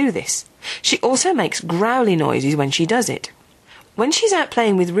dogs do this. She also makes growly noises when she does it. When she's out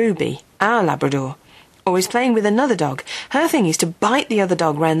playing with Ruby, our Labrador, or is playing with another dog, her thing is to bite the other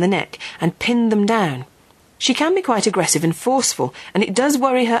dog round the neck and pin them down. She can be quite aggressive and forceful, and it does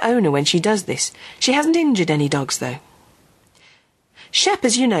worry her owner when she does this. She hasn't injured any dogs, though. Shep,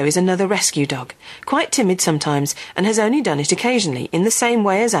 as you know, is another rescue dog, quite timid sometimes, and has only done it occasionally, in the same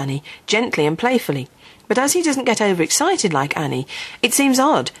way as Annie, gently and playfully. But as he doesn't get overexcited like Annie, it seems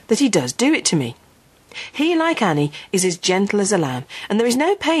odd that he does do it to me. He, like Annie, is as gentle as a lamb, and there is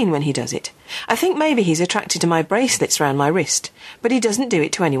no pain when he does it. I think maybe he's attracted to my bracelets round my wrist, but he doesn't do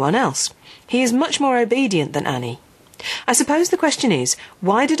it to anyone else. He is much more obedient than Annie. I suppose the question is,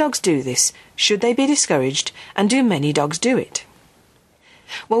 why do dogs do this? Should they be discouraged? And do many dogs do it?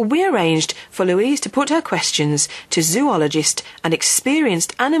 Well, we arranged for Louise to put her questions to zoologist and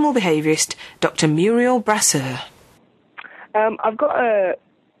experienced animal behaviourist Dr. Muriel Brasseur. I've got a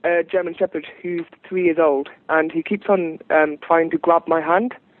German Shepherd who's 3 years old, and he keeps on trying to grab my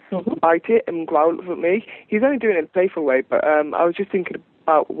hand, bite it, and growl at me. He's only doing it in a playful way, but I was just thinking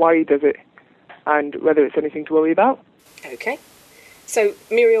about why he does it and whether it's anything to worry about. OK. So,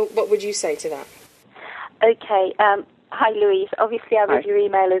 Muriel, what would you say to that? OK. Hi, Louise. Obviously, I read your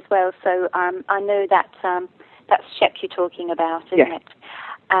email as well, so I know that that's Shep you're talking about, isn't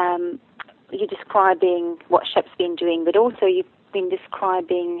it? You're describing what Shep's been doing, but also you've been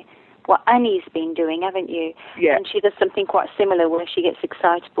describing what Annie's been doing, haven't you? Yeah. And she does something quite similar where she gets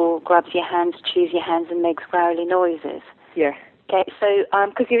excitable, grabs your hands, chews your hands, and makes growly noises. Yeah. Okay, so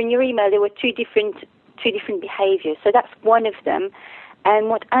because in your email there were two different behaviours, so that's one of them. And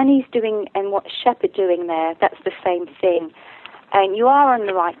what Annie's doing and what Shep are doing there, that's the same thing. And you are on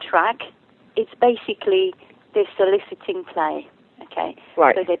the right track. It's basically they're soliciting play. Okay.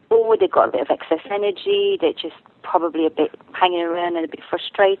 Right. So they're bored, they've got a bit of excess energy, they're just probably a bit hanging around and a bit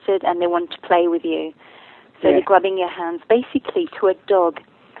frustrated, and they want to play with you. So they're grabbing your hands. Basically, to a dog,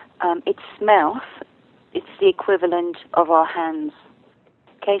 its mouth, it's the equivalent of our hands.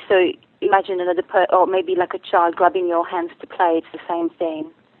 Okay, so imagine another or maybe like a child grabbing your hands to play. It's the same thing.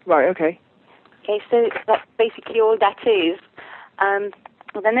 Right, okay. Okay, so that's basically all that is.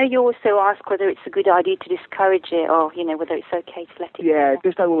 I know you also ask whether it's a good idea to discourage it or, whether it's okay to let it Yeah, go.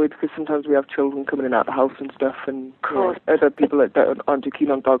 just I'm worried because sometimes we have children coming in and out of the house and stuff, and Of course. Other people that aren't too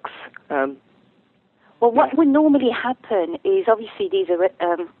keen on dogs. Well, what would normally happen is, obviously, these are,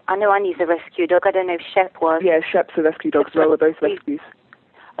 I know Annie's a rescue dog. I don't know if Shep was. Yeah, Shep's a rescue dog as well. We're both rescues.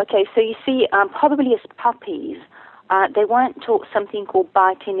 Okay, so you see, probably as puppies, they weren't taught something called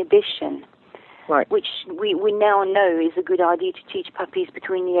bite inhibition. Right. Which we now know is a good idea to teach puppies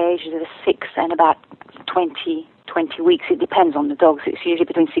between the ages of 6 and about 20 weeks. It depends on the dogs. It's usually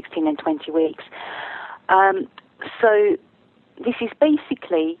between 16 and 20 weeks. So this is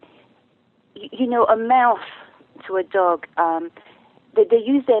basically, a mouth to a dog. They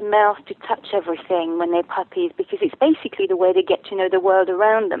use their mouth to touch everything when they're puppies because it's basically the way they get to know the world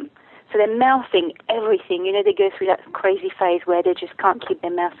around them. So they're mouthing everything. They go through that crazy phase where they just can't keep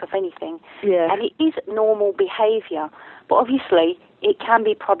their mouth off anything. Yeah. And it is normal behaviour. But obviously, it can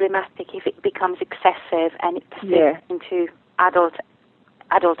be problematic if it becomes excessive and it persists into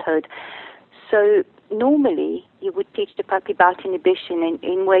adulthood. So normally, you would teach the puppy bite inhibition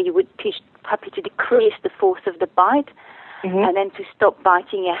in where you would teach the puppy to decrease the force of the bite and then to stop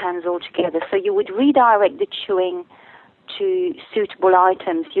biting your hands altogether. So you would redirect the chewing to suitable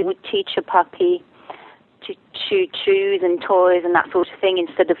items. You would teach a puppy to chew chews and toys and that sort of thing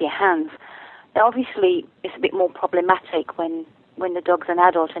instead of your hands. Now, obviously, it's a bit more problematic when the dog's an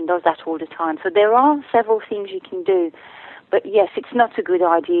adult and does that all the time. So there are several things you can do. But yes, it's not a good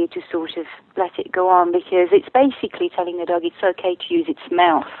idea to sort of let it go on because it's basically telling the dog it's okay to use its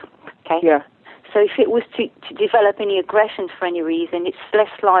mouth. Okay? Yeah. So if it was to develop any aggression for any reason, it's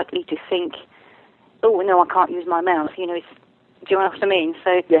less likely to think, oh, no, I can't use my mouth. Do you know what I mean?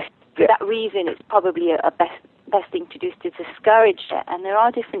 So for that reason, it's probably a best thing to do is to discourage it. And there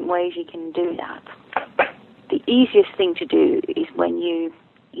are different ways you can do that. The easiest thing to do is when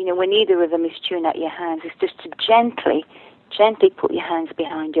when either of them is chewing at your hands, is just to gently put your hands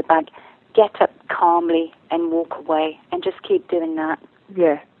behind your back, get up calmly and walk away and just keep doing that.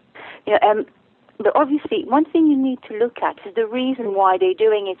 Yeah. But obviously, one thing you need to look at is the reason why they're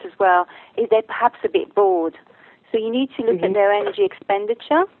doing it as well is they're perhaps a bit bored. So you need to look at their energy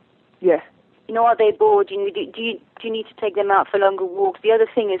expenditure. Yeah. Are they bored? Do you need to take them out for longer walks? The other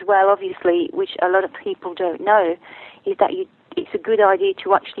thing as well, obviously, which a lot of people don't know, is that it's a good idea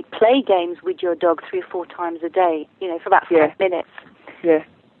to actually play games with your dog 3 or 4 times a day, for about 5 minutes. Yeah.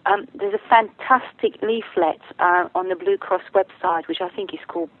 There's a fantastic leaflet on the Blue Cross website, which I think is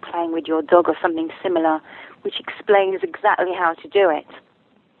called Playing with Your Dog or something similar, which explains exactly how to do it.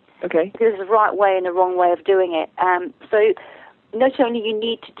 Okay. There's a right way and a wrong way of doing it. So not only you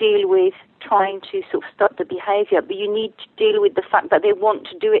need to deal with trying to sort of stop the behaviour, but you need to deal with the fact that they want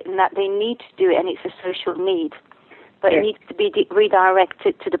to do it and that they need to do it, and it's a social need. But it needs to be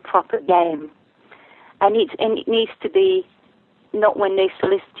redirected to the proper game. And it needs to be not when they're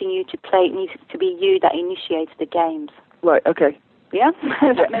soliciting you to play. It needs to be you that initiates the games. Right, okay. Yeah?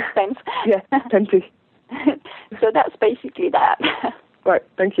 That makes sense? Yeah, plenty. So that's basically that. Right,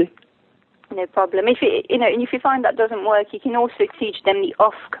 thank you. No problem. If if you find that doesn't work, you can also teach them the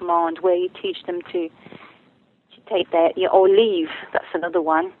off command, where you teach them to take or leave. That's another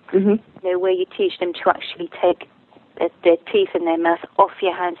one. Where you teach them to actually take their teeth and their mouth off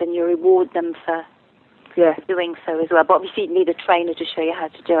your hands, and you reward them for doing so as well. But obviously, you need a trainer to show you how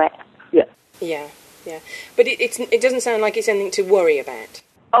to do it. Yeah. Yeah, yeah. But it doesn't sound like it's anything to worry about.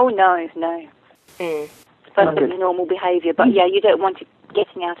 Oh no. It's perfectly normal behaviour, but you don't want it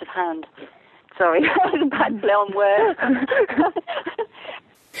getting out of hand. Sorry, that was a bad play on words.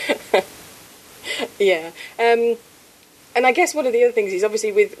 Yeah. And I guess one of the other things is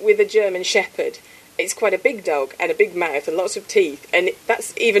obviously with a German Shepherd, it's quite a big dog and a big mouth and lots of teeth, and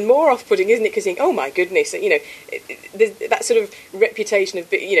that's even more off-putting, isn't it? Because you think, oh my goodness, that sort of reputation of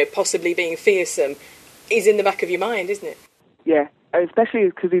possibly being fearsome is in the back of your mind, isn't it? Yeah, especially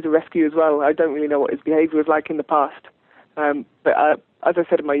because he's a rescue as well. I don't really know what his behaviour was like in the past. But as I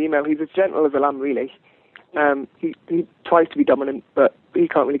said in my email, he's as gentle as a lamb, really. He tries to be dominant, but he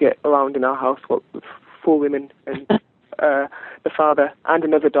can't really get around in our house. With 4 women and the father and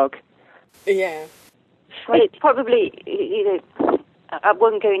another dog. Yeah. Well, it's probably, I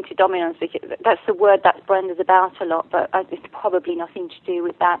won't go into dominance because that's the word that Brenda's about a lot, but it's probably nothing to do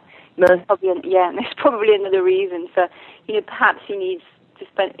with that. No. There's probably another reason. So, perhaps he needs to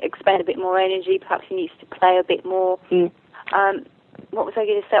expend a bit more energy. Perhaps he needs to play a bit more. What was I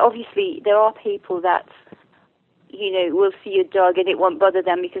going to say? Obviously, there are people that, will see a dog and it won't bother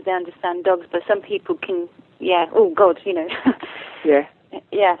them because they understand dogs, but some people can, Yeah.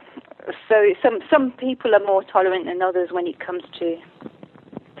 Yeah. So some people are more tolerant than others when it comes to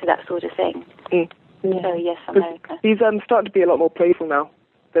that sort of thing. Yeah. So yes, America. He's starting to be a lot more playful now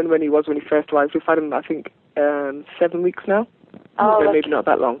than when he was when he first arrived. We've had him, I think, 7 weeks now. Oh, so maybe not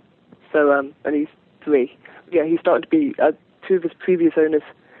that long. So and he's 3. Yeah, he's starting to be 2 of his previous owners,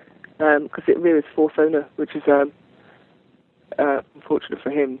 because we're his 4th owner, which is unfortunate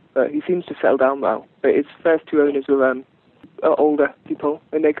for him. But he seems to settle down well. But his first 2 owners were are older people,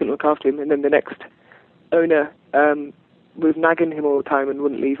 and they couldn't look after him. And then the next owner was nagging him all the time and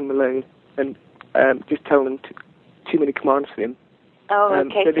wouldn't leave him alone, and just telling him too many commands for him. Oh,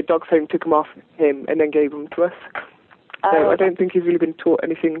 okay. So the dog's home took him off him and then gave him to us. So I don't think he's really been taught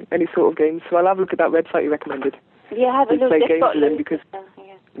any sort of games. So I'll have a look at that website you recommended. Yeah, have a look. Play games with him because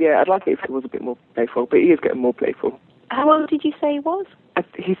I'd like it if he was a bit more playful, but he is getting more playful. How old did you say he was?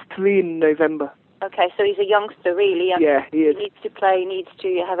 He's 3 in November. Okay, so he's a youngster, really. Yeah, he is. He needs to play, he needs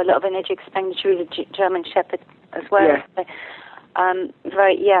to have a lot of energy expenditure. He's a German Shepherd as well. Yeah.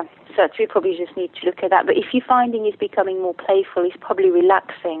 So we probably just need to look at that. But if you're finding he's becoming more playful, he's probably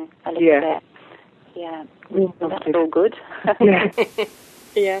relaxing a little bit. Yeah. That's all good. Yeah.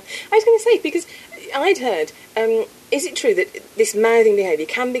 Yeah. I was going to say, because I'd heard, is it true that this mouthing behaviour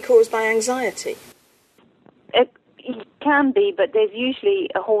can be caused by anxiety? It can be, but there's usually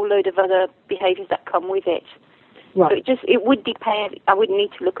a whole load of other behaviours that come with it. Right. So it would depend. I wouldn't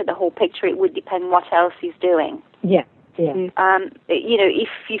need to look at the whole picture. It would depend what else he's doing. Yeah. If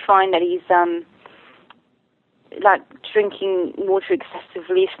you find that he's like drinking water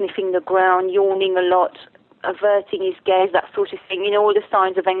excessively, sniffing the ground, yawning a lot, averting his gaze, that sort of thing, all the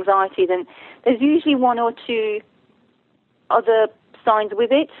signs of anxiety, then there's usually 1 or 2 other signs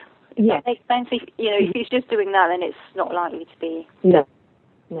with it. Yeah. That makes sense. If he's just doing that, then it's not likely to be. No.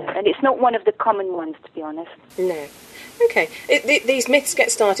 And it's not one of the common ones, to be honest. No. Okay. These myths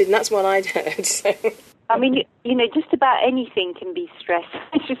get started, and that's what I'd heard. So. I mean, just about anything can be stress.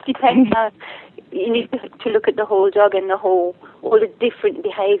 It just depends how you need to look at the whole dog and all the different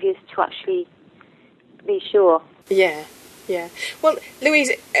behaviours to actually be sure. Yeah. Well,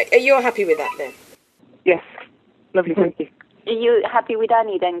 Louise, are you happy with that then? Yes. Lovely, thank you. Are you happy with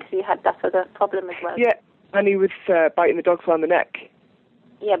Annie then, because you had that other problem as well? Yeah, Annie was biting the dogs around the neck.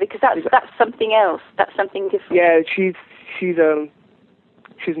 Yeah, because that's something else. That's something different. Yeah, she's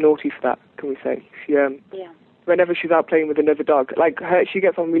naughty for that, can we say? She whenever she's out playing with another dog, she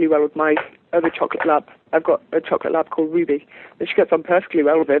gets on really well with my other chocolate lab. I've got a chocolate lab called Ruby, and she gets on perfectly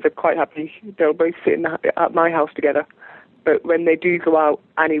well with her. They're quite happy. They'll both sit at my house together. But when they do go out,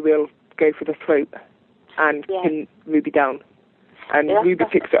 Annie will go for the throat and pin Ruby down. And Ruby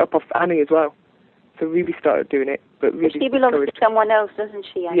picks it up off Annie as well. So Ruby started doing it, but Ruby she belongs to someone else, doesn't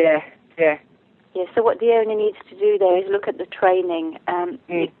she, Annie? Yeah. Yeah, so what the owner needs to do there is look at the training.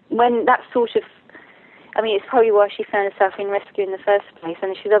 When that sort of... it's probably why she found herself in rescue in the first place,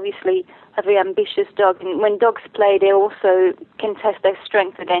 and she's obviously a very ambitious dog. And when dogs play, they also can test their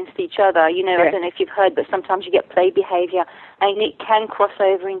strength against each other. I don't know if you've heard, but sometimes you get play behaviour, and it can cross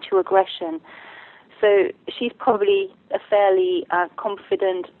over into aggression. So she's probably a fairly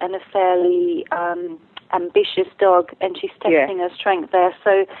confident and a fairly ambitious dog, and she's testing her strength there.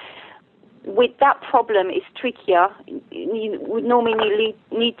 So with that problem, it's trickier. You would normally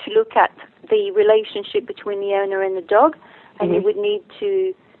need to look at the relationship between the owner and the dog, and you would need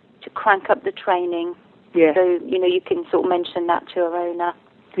to crank up the training. Yeah. So, you can sort of mention that to her owner.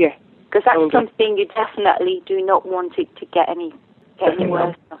 Yeah. Because that's something you definitely do not want it to get any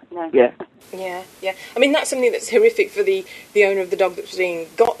worse. No. Yeah. Yeah. That's something that's horrific for the owner of the dog that's being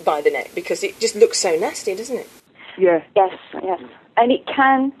got by the neck, because it just looks so nasty, doesn't it? Yeah. Yes. And it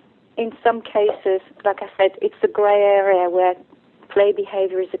can, in some cases, like I said, it's a grey area where play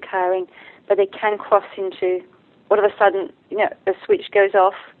behaviour is occurring, but they can cross into, all of a sudden, the switch goes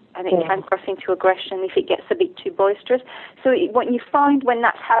off, and it can cross into aggression if it gets a bit too boisterous. So what you find when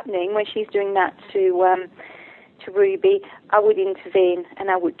that's happening, when she's doing that to to Ruby, I would intervene and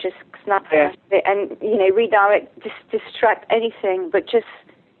I would just snap at it and, redirect, distract anything, but just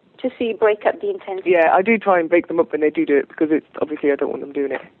so you break up the intensity. Yeah, I do try and break them up when they do it, because it's obviously I don't want them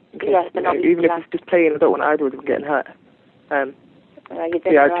doing it. Yes, even if it's just playing, I don't want either of them getting hurt. I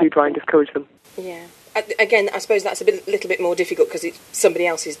do try and discourage them. Yeah. Again, I suppose that's a little bit more difficult because it's somebody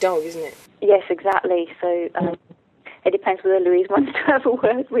else's dog, isn't it? Yes, exactly. So it depends whether Louise wants to have a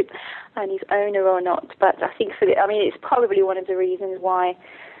word with Annie's owner or not. But I think it's probably one of the reasons why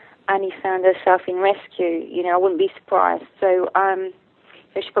Annie found herself in rescue. I wouldn't be surprised. So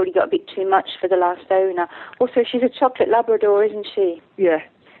she probably got a bit too much for the last owner. Also, she's a chocolate Labrador, isn't she? Yeah.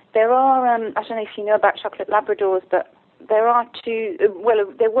 There are, I don't know if you know about chocolate Labradors, but there are two,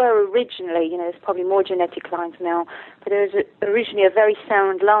 there were originally, there's probably more genetic lines now, but there was originally a very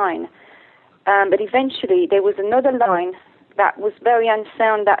sound line. But eventually there was another line that was very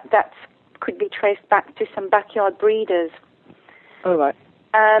unsound that could be traced back to some backyard breeders. Oh, right.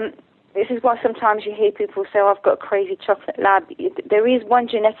 This is why sometimes you hear people say, I've got a crazy chocolate lab. There is one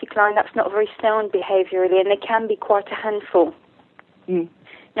genetic line that's not very sound behaviourally, and they can be quite a handful. Mm.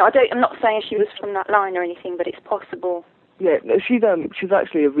 Now, I'm not saying she was from that line or anything, but it's possible. Yeah, she's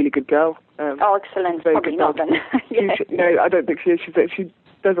actually a really good girl. Excellent. Probably not then. Yeah. No, I don't think she is. She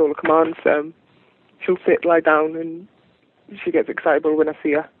does all the commands. She'll sit, lie down, and she gets excitable when I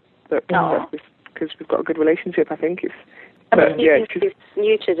see her. But that's just because we've got a good relationship, I think. She's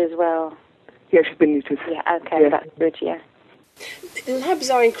neutered as well. Yeah, she's been neutered. Yeah, okay, that's good, yeah. Labs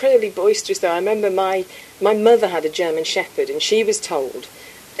are incredibly boisterous, though. I remember my mother had a German Shepherd, and she was told,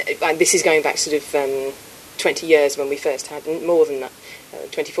 this is going back sort of 20 years when we first had, more than that,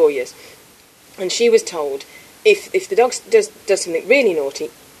 24 years, and she was told, if the dog does something really naughty,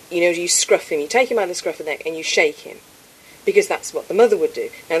 you scruff him, you take him by the scruff of the neck and you shake him, because that's what the mother would do.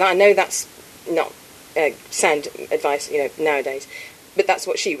 Now, I know that's not sound advice, nowadays, but that's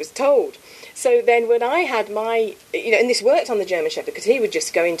what she was told. So then when I had my, and this worked on the German Shepherd, because he would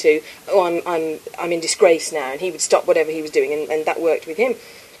just go into, I'm in disgrace now, and he would stop whatever he was doing, and that worked with him.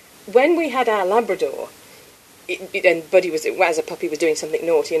 When we had our Labrador, and Buddy was, as a puppy, was doing something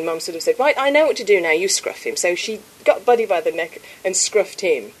naughty, and Mum sort of said, right, I know what to do now, you scruff him. So she got Buddy by the neck and scruffed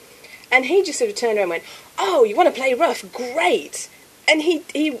him. And he just sort of turned around and went, oh, you want to play rough? Great. And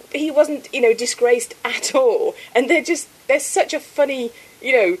he wasn't, disgraced at all. And they're such a funny,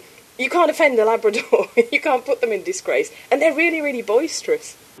 you can't offend a Labrador. You can't put them in disgrace. And they're really, really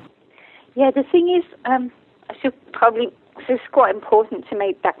boisterous. Yeah, the thing is, I should probably, this is quite important to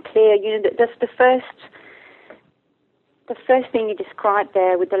make that clear. That's the first thing you described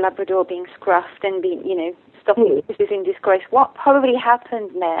there with the Labrador being scruffed and being, stopping this is in disgrace. What probably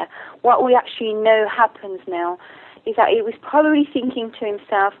happened there, what we actually know happens now, is that he was probably thinking to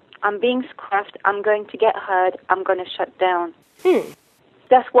himself, I'm being scruffed, I'm going to get hurt, I'm going to shut down.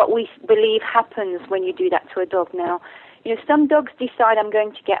 That's what we believe happens when you do that to a dog now. Some dogs decide I'm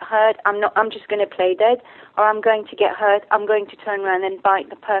going to get hurt, I'm just going to play dead, or I'm going to get hurt, I'm going to turn around and bite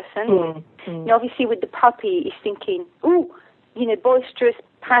the person. Obviously with the puppy, he's thinking, boisterous,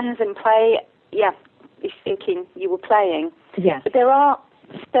 pans and play. Yeah, he's thinking you were playing. Yeah. But there are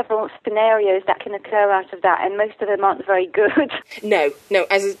several scenarios that can occur out of that, and most of them aren't very good. No.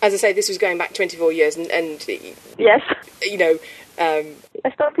 As I say, this was going back 24 years, and yes,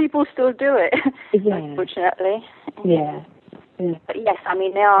 some people still do it. Yeah. Unfortunately. Yeah. But yes,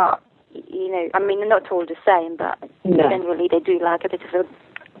 they are. They're not all the same, but generally they do like a bit of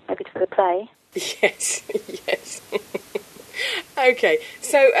a play. Yes. Okay,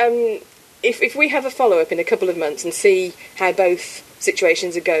 so if we have a follow-up in a couple of months and see how both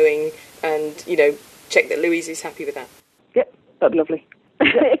situations are going, and check that Louise is happy with that. Yep, that'd be lovely.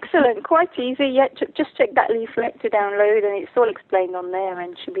 Excellent, quite easy. Yeah, just check that leaflet to download, and it's all explained on there,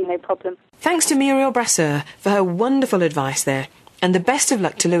 and should be no problem. Thanks to Muriel Brasseur for her wonderful advice there, and the best of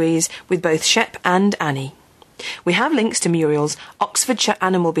luck to Louise with both Shep and Annie. We have links to Muriel's Oxfordshire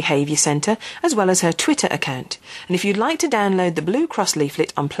Animal Behaviour Centre, as well as her Twitter account. And if you'd like to download the Blue Cross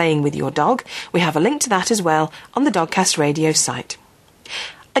leaflet on playing with your dog, we have a link to that as well on the Dogcast Radio site.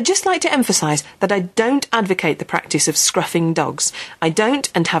 I'd just like to emphasise that I don't advocate the practice of scruffing dogs. I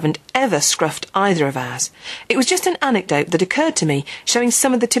don't and haven't ever scruffed either of ours. It was just an anecdote that occurred to me, showing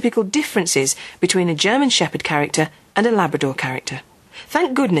some of the typical differences between a German Shepherd character and a Labrador character.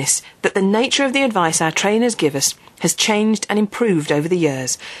 Thank goodness that the nature of the advice our trainers give us has changed and improved over the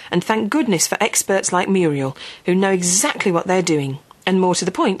years, and thank goodness for experts like Muriel, who know exactly what they're doing, and more to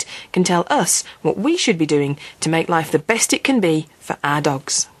the point, can tell us what we should be doing to make life the best it can be for our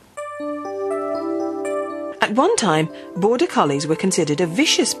dogs. At one time, Border Collies were considered a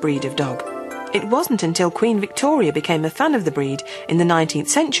vicious breed of dog. It wasn't until Queen Victoria became a fan of the breed in the 19th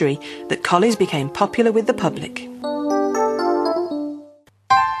century that collies became popular with the public.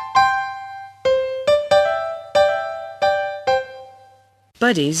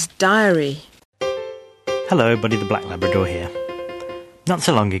 Buddy's Diary. Hello, Buddy the Black Labrador here. Not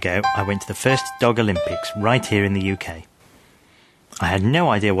so long ago, I went to the first Dog Olympics right here in the UK. I had no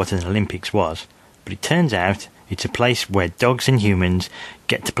idea what an Olympics was, but it turns out it's a place where dogs and humans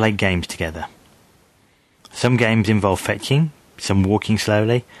get to play games together. Some games involve fetching, some walking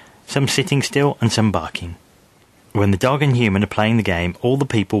slowly, some sitting still and some barking. When the dog and human are playing the game, all the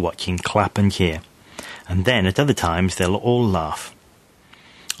people watching clap and cheer, and then at other times they'll all laugh.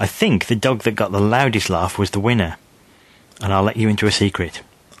 I think the dog that got the loudest laugh was the winner, and I'll let you into a secret.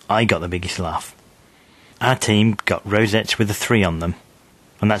 I got the biggest laugh. Our team got rosettes with a 3 on them,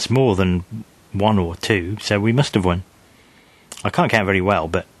 and that's more than 1 or 2, so we must have won. I can't count very well,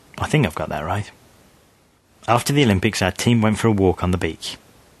 but I think I've got that right. After the Olympics, our team went for a walk on the beach.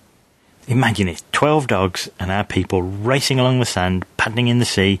 Imagine it, 12 dogs and our people racing along the sand, paddling in the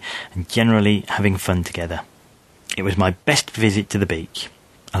sea, and generally having fun together. It was my best visit to the beach,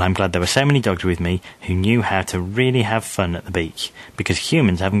 and I'm glad there were so many dogs with me who knew how to really have fun at the beach, because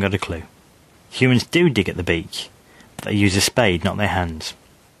humans haven't got a clue. Humans do dig at the beach, but they use a spade, not their hands.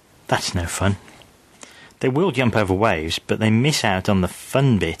 That's no fun. They will jump over waves, but they miss out on the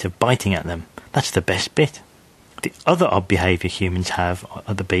fun bit of biting at them. That's the best bit. The other odd behaviour humans have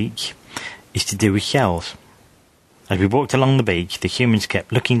at the beach is to do with shells. As we walked along the beach, the humans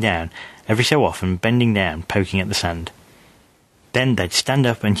kept looking down, every so often bending down, poking at the sand. Then they'd stand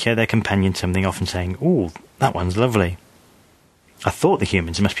up and show their companion something, often saying, "Ooh, that one's lovely." I thought the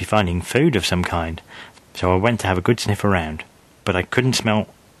humans must be finding food of some kind, so I went to have a good sniff around, but I couldn't smell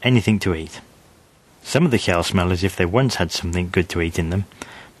anything to eat. Some of the shells smell as if they once had something good to eat in them,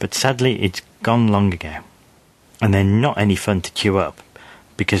 but sadly it's gone long ago. And they're not any fun to chew up,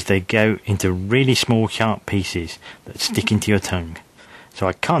 because they go into really small sharp pieces that stick into your tongue, so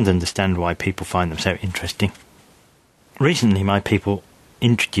I can't understand why people find them so interesting. Recently my people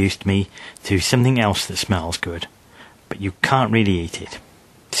introduced me to something else that smells good, but you can't really eat it.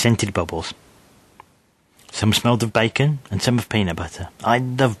 Scented bubbles. Some smelled of bacon and some of peanut butter. I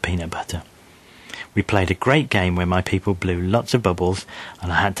love peanut butter. We played a great game where my people blew lots of bubbles,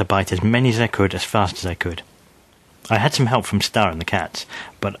 and I had to bite as many as I could as fast as I could. I had some help from Star and the cats,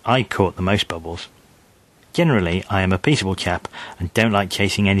 but I caught the most bubbles. Generally, I am a peaceable chap and don't like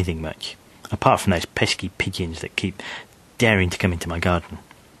chasing anything much, apart from those pesky pigeons that keep daring to come into my garden.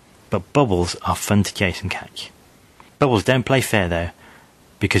 But bubbles are fun to chase and catch. Bubbles don't play fair though,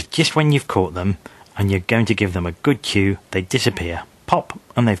 because just when you've caught them and you're going to give them a good chew, they disappear, pop,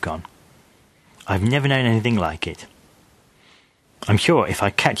 and they've gone. I've never known anything like it. I'm sure if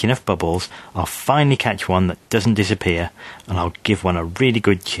I catch enough bubbles, I'll finally catch one that doesn't disappear, and I'll give one a really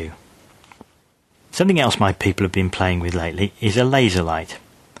good chew. Something else my people have been playing with lately is a laser light.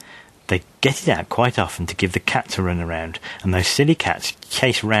 They get it out quite often to give the cats a run around, and those silly cats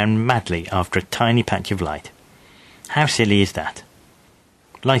chase round madly after a tiny patch of light. How silly is that?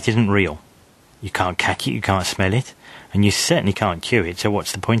 Light isn't real. You can't catch it, you can't smell it, and you certainly can't chew it, so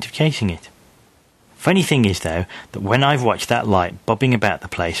what's the point of chasing it? Funny thing is, though, that when I've watched that light bobbing about the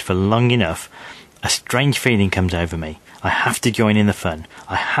place for long enough, a strange feeling comes over me. I have to join in the fun.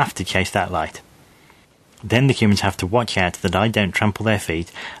 I have to chase that light. Then the humans have to watch out that I don't trample their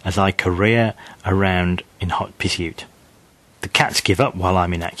feet as I career around in hot pursuit. The cats give up while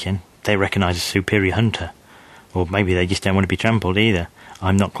I'm in action. They recognise a superior hunter. Or maybe they just don't want to be trampled either.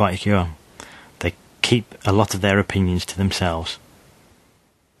 I'm not quite sure. They keep a lot of their opinions to themselves.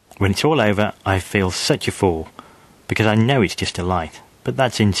 When it's all over, I feel such a fool, because I know it's just a light, but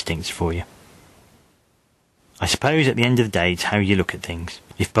that's instincts for you. I suppose at the end of the day it's how you look at things.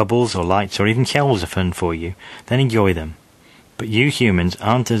 If bubbles or lights or even shells are fun for you, then enjoy them. But you humans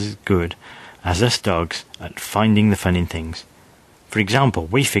aren't as good as us dogs at finding the fun in things. For example,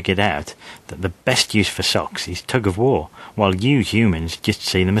 we figured out that the best use for socks is tug of war, while you humans just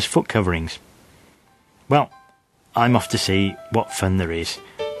see them as foot coverings. Well, I'm off to see what fun there is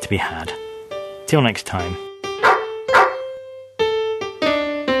to be had. Till next time.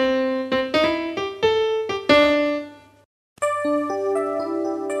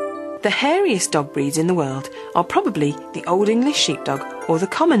 The hairiest dog breeds in the world are probably the Old English Sheepdog or the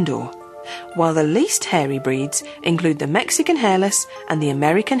Commandor, while the least hairy breeds include the Mexican Hairless and the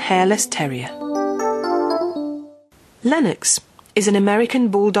American Hairless Terrier. Lennox is an American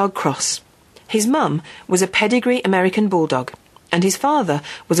Bulldog cross. His mum was a pedigree American Bulldog, and his father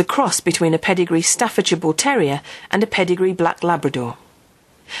was a cross between a pedigree Staffordshire Bull Terrier and a pedigree Black Labrador.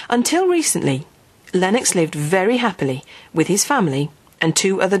 Until recently, Lennox lived very happily with his family and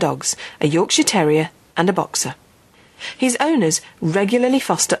 2 other dogs, a Yorkshire Terrier and a Boxer. His owners regularly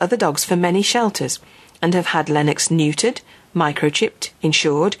foster other dogs for many shelters and have had Lennox neutered, microchipped,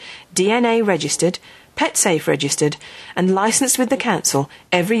 insured, DNA registered, PetSafe registered and licensed with the council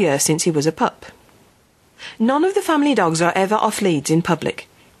every year since he was a pup. None of the family dogs are ever off leads in public,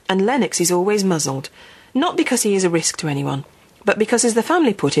 and Lennox is always muzzled, not because he is a risk to anyone, but because, as the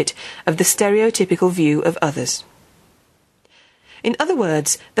family put it, of the stereotypical view of others. In other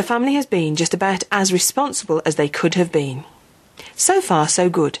words, the family has been just about as responsible as they could have been. So far, so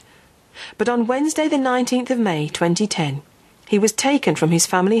good. But on Wednesday the 19th of May 2010, he was taken from his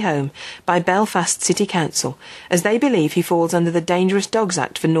family home by Belfast City Council, as they believe he falls under the Dangerous Dogs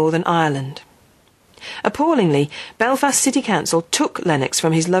Act for Northern Ireland. Appallingly, Belfast City Council took Lennox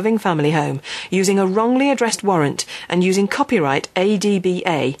from his loving family home using a wrongly addressed warrant and using copyright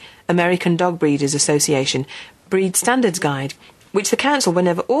ADBA, American Dog Breeders Association, Breed Standards Guide, which the council were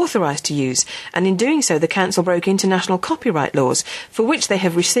never authorised to use, and in doing so the council broke international copyright laws, for which they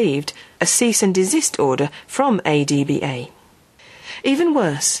have received a cease and desist order from ADBA. Even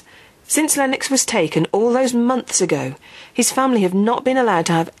worse, since Lennox was taken all those months ago, his family have not been allowed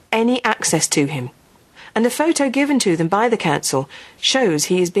to have any access to him, and a photo given to them by the council shows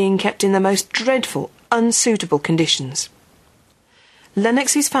he is being kept in the most dreadful, unsuitable conditions.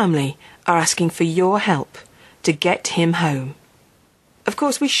 Lennox's family are asking for your help to get him home. Of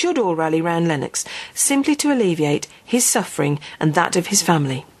course, we should all rally round Lennox, simply to alleviate his suffering and that of his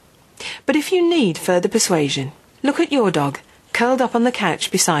family. But if you need further persuasion, look at your dog, curled up on the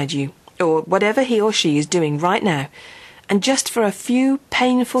couch beside you, or whatever he or she is doing right now, and just for a few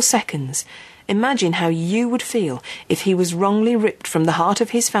painful seconds, imagine how you would feel if he was wrongly ripped from the heart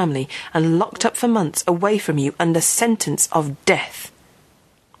of his family and locked up for months away from you under sentence of death.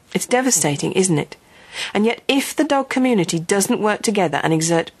 It's devastating, isn't it? And yet, if the dog community doesn't work together and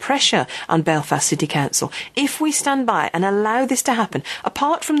exert pressure on Belfast City Council, if we stand by and allow this to happen,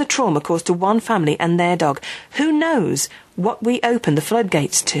 apart from the trauma caused to one family and their dog, who knows what we open the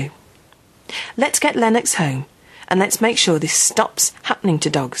floodgates to? Let's get Lennox home, and let's make sure this stops happening to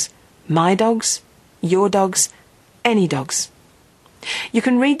dogs. My dogs, your dogs, any dogs. You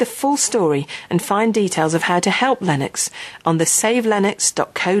can read the full story and find details of how to help Lennox on the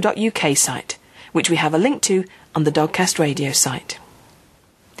savelennox.co.uk site, which we have a link to on the Dogcast Radio site.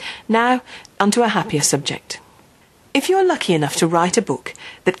 Now, onto a happier subject. If you're lucky enough to write a book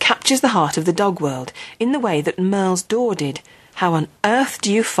that captures the heart of the dog world in the way that Merle's Door did, how on earth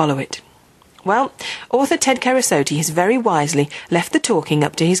do you follow it? Well, author Ted Kerasote has very wisely left the talking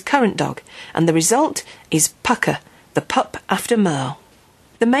up to his current dog, and the result is Pucker, the pup after Merle.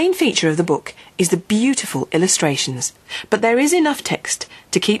 The main feature of the book is the beautiful illustrations, but there is enough text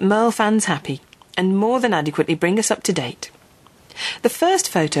to keep Merle fans happy and more than adequately bring us up to date. The first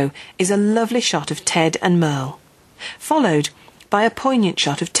photo is a lovely shot of Ted and Merle, followed by a poignant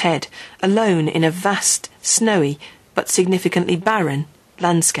shot of Ted alone in a vast, snowy, but significantly barren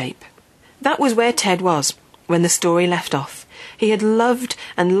landscape. That was where Ted was when the story left off. He had loved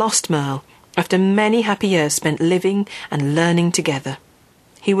and lost Merle after many happy years spent living and learning together.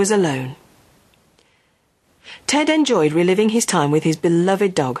 He was alone. Ted enjoyed reliving his time with his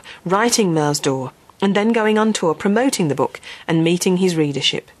beloved dog, writing Merle's Door, and then going on tour promoting the book and meeting his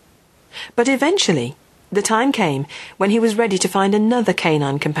readership. But eventually, the time came when he was ready to find another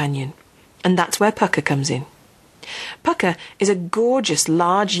canine companion, and that's where Pucker comes in. Pucker is a gorgeous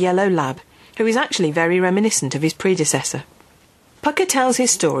large yellow lab who is actually very reminiscent of his predecessor. Pucker tells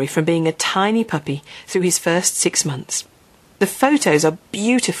his story from being a tiny puppy through his first 6 months. The photos are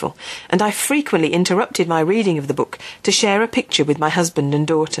beautiful, and I frequently interrupted my reading of the book to share a picture with my husband and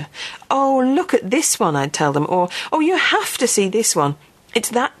daughter. "Oh, look at this one," I'd tell them, or "Oh, you have to see this one." It's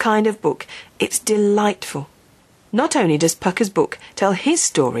that kind of book. It's delightful. Not only does Pucker's book tell his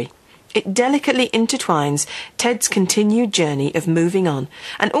story, it delicately intertwines Ted's continued journey of moving on,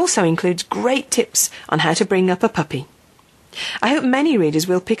 and also includes great tips on how to bring up a puppy. I hope many readers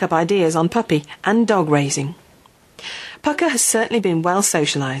will pick up ideas on puppy and dog raising. Pucker has certainly been well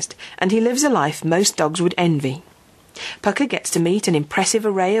socialised, and he lives a life most dogs would envy. Pucker gets to meet an impressive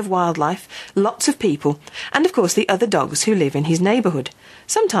array of wildlife, lots of people, and of course the other dogs who live in his neighbourhood,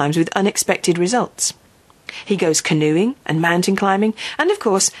 sometimes with unexpected results. He goes canoeing and mountain climbing, and of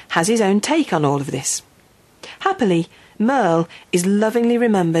course has his own take on all of this. Happily, Merle is lovingly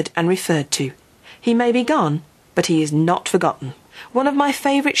remembered and referred to. He may be gone, but he is not forgotten. One of my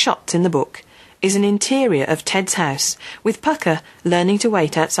favourite shots in the book is an interior of Ted's house, with Pucker learning to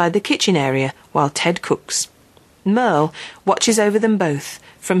wait outside the kitchen area while Ted cooks. Merle watches over them both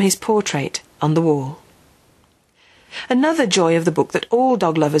from his portrait on the wall. Another joy of the book that all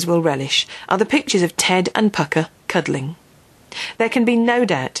dog lovers will relish are the pictures of Ted and Pucker cuddling. There can be no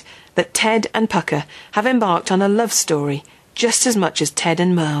doubt that Ted and Pucker have embarked on a love story just as much as Ted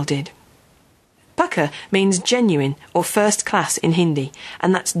and Merle did. Pucker means genuine or first class in Hindi,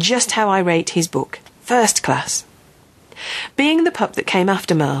 and that's just how I rate his book, first class. Being the pup that came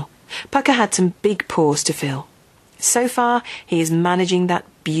after Merle, Pucker had some big paws to fill. So far, he is managing that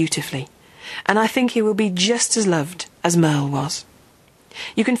beautifully, and I think he will be just as loved as Merle was.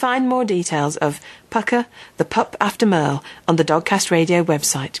 You can find more details of Pucker, the pup after Merle, on the Dogcast Radio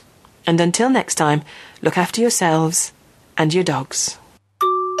website. And until next time, look after yourselves and your dogs.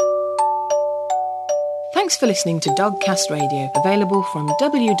 Thanks for listening to Dogcast Radio, available from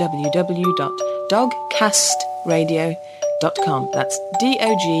www.dogcastradio.com. That's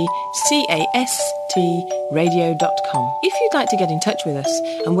DOGCAST radio.com. If you'd like to get in touch with us,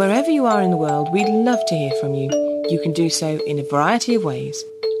 and wherever you are in the world, we'd love to hear from you. You can do so in a variety of ways.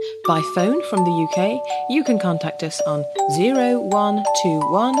 By phone from the UK, you can contact us on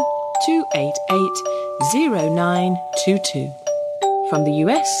 0121 288 0922. From the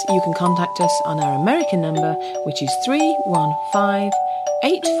US, you can contact us on our American number, which is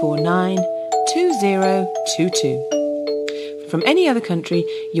 315-849-2022. From any other country,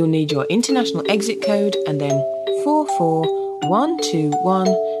 you'll need your international exit code and then 44121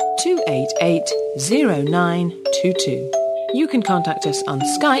 288 0922. You can contact us on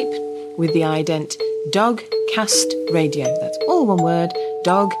Skype with the ident Dogcast Radio. That's all one word,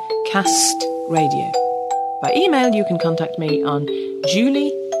 Dogcast Radio. By email, you can contact me on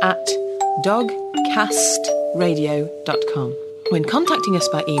julie@dogcastradio.com. When contacting us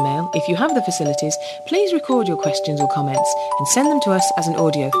by email, if you have the facilities, please record your questions or comments and send them to us as an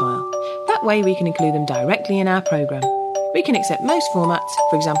audio file. That way we can include them directly in our programme. We can accept most formats,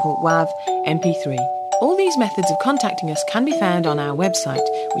 for example WAV, MP3. All these methods of contacting us can be found on our website,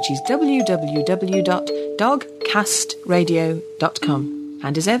 which is www.dogcastradio.com.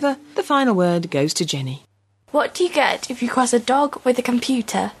 And as ever, the final word goes to Jenny. What do you get if you cross a dog with a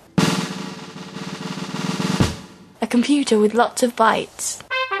computer? A computer with lots of bytes.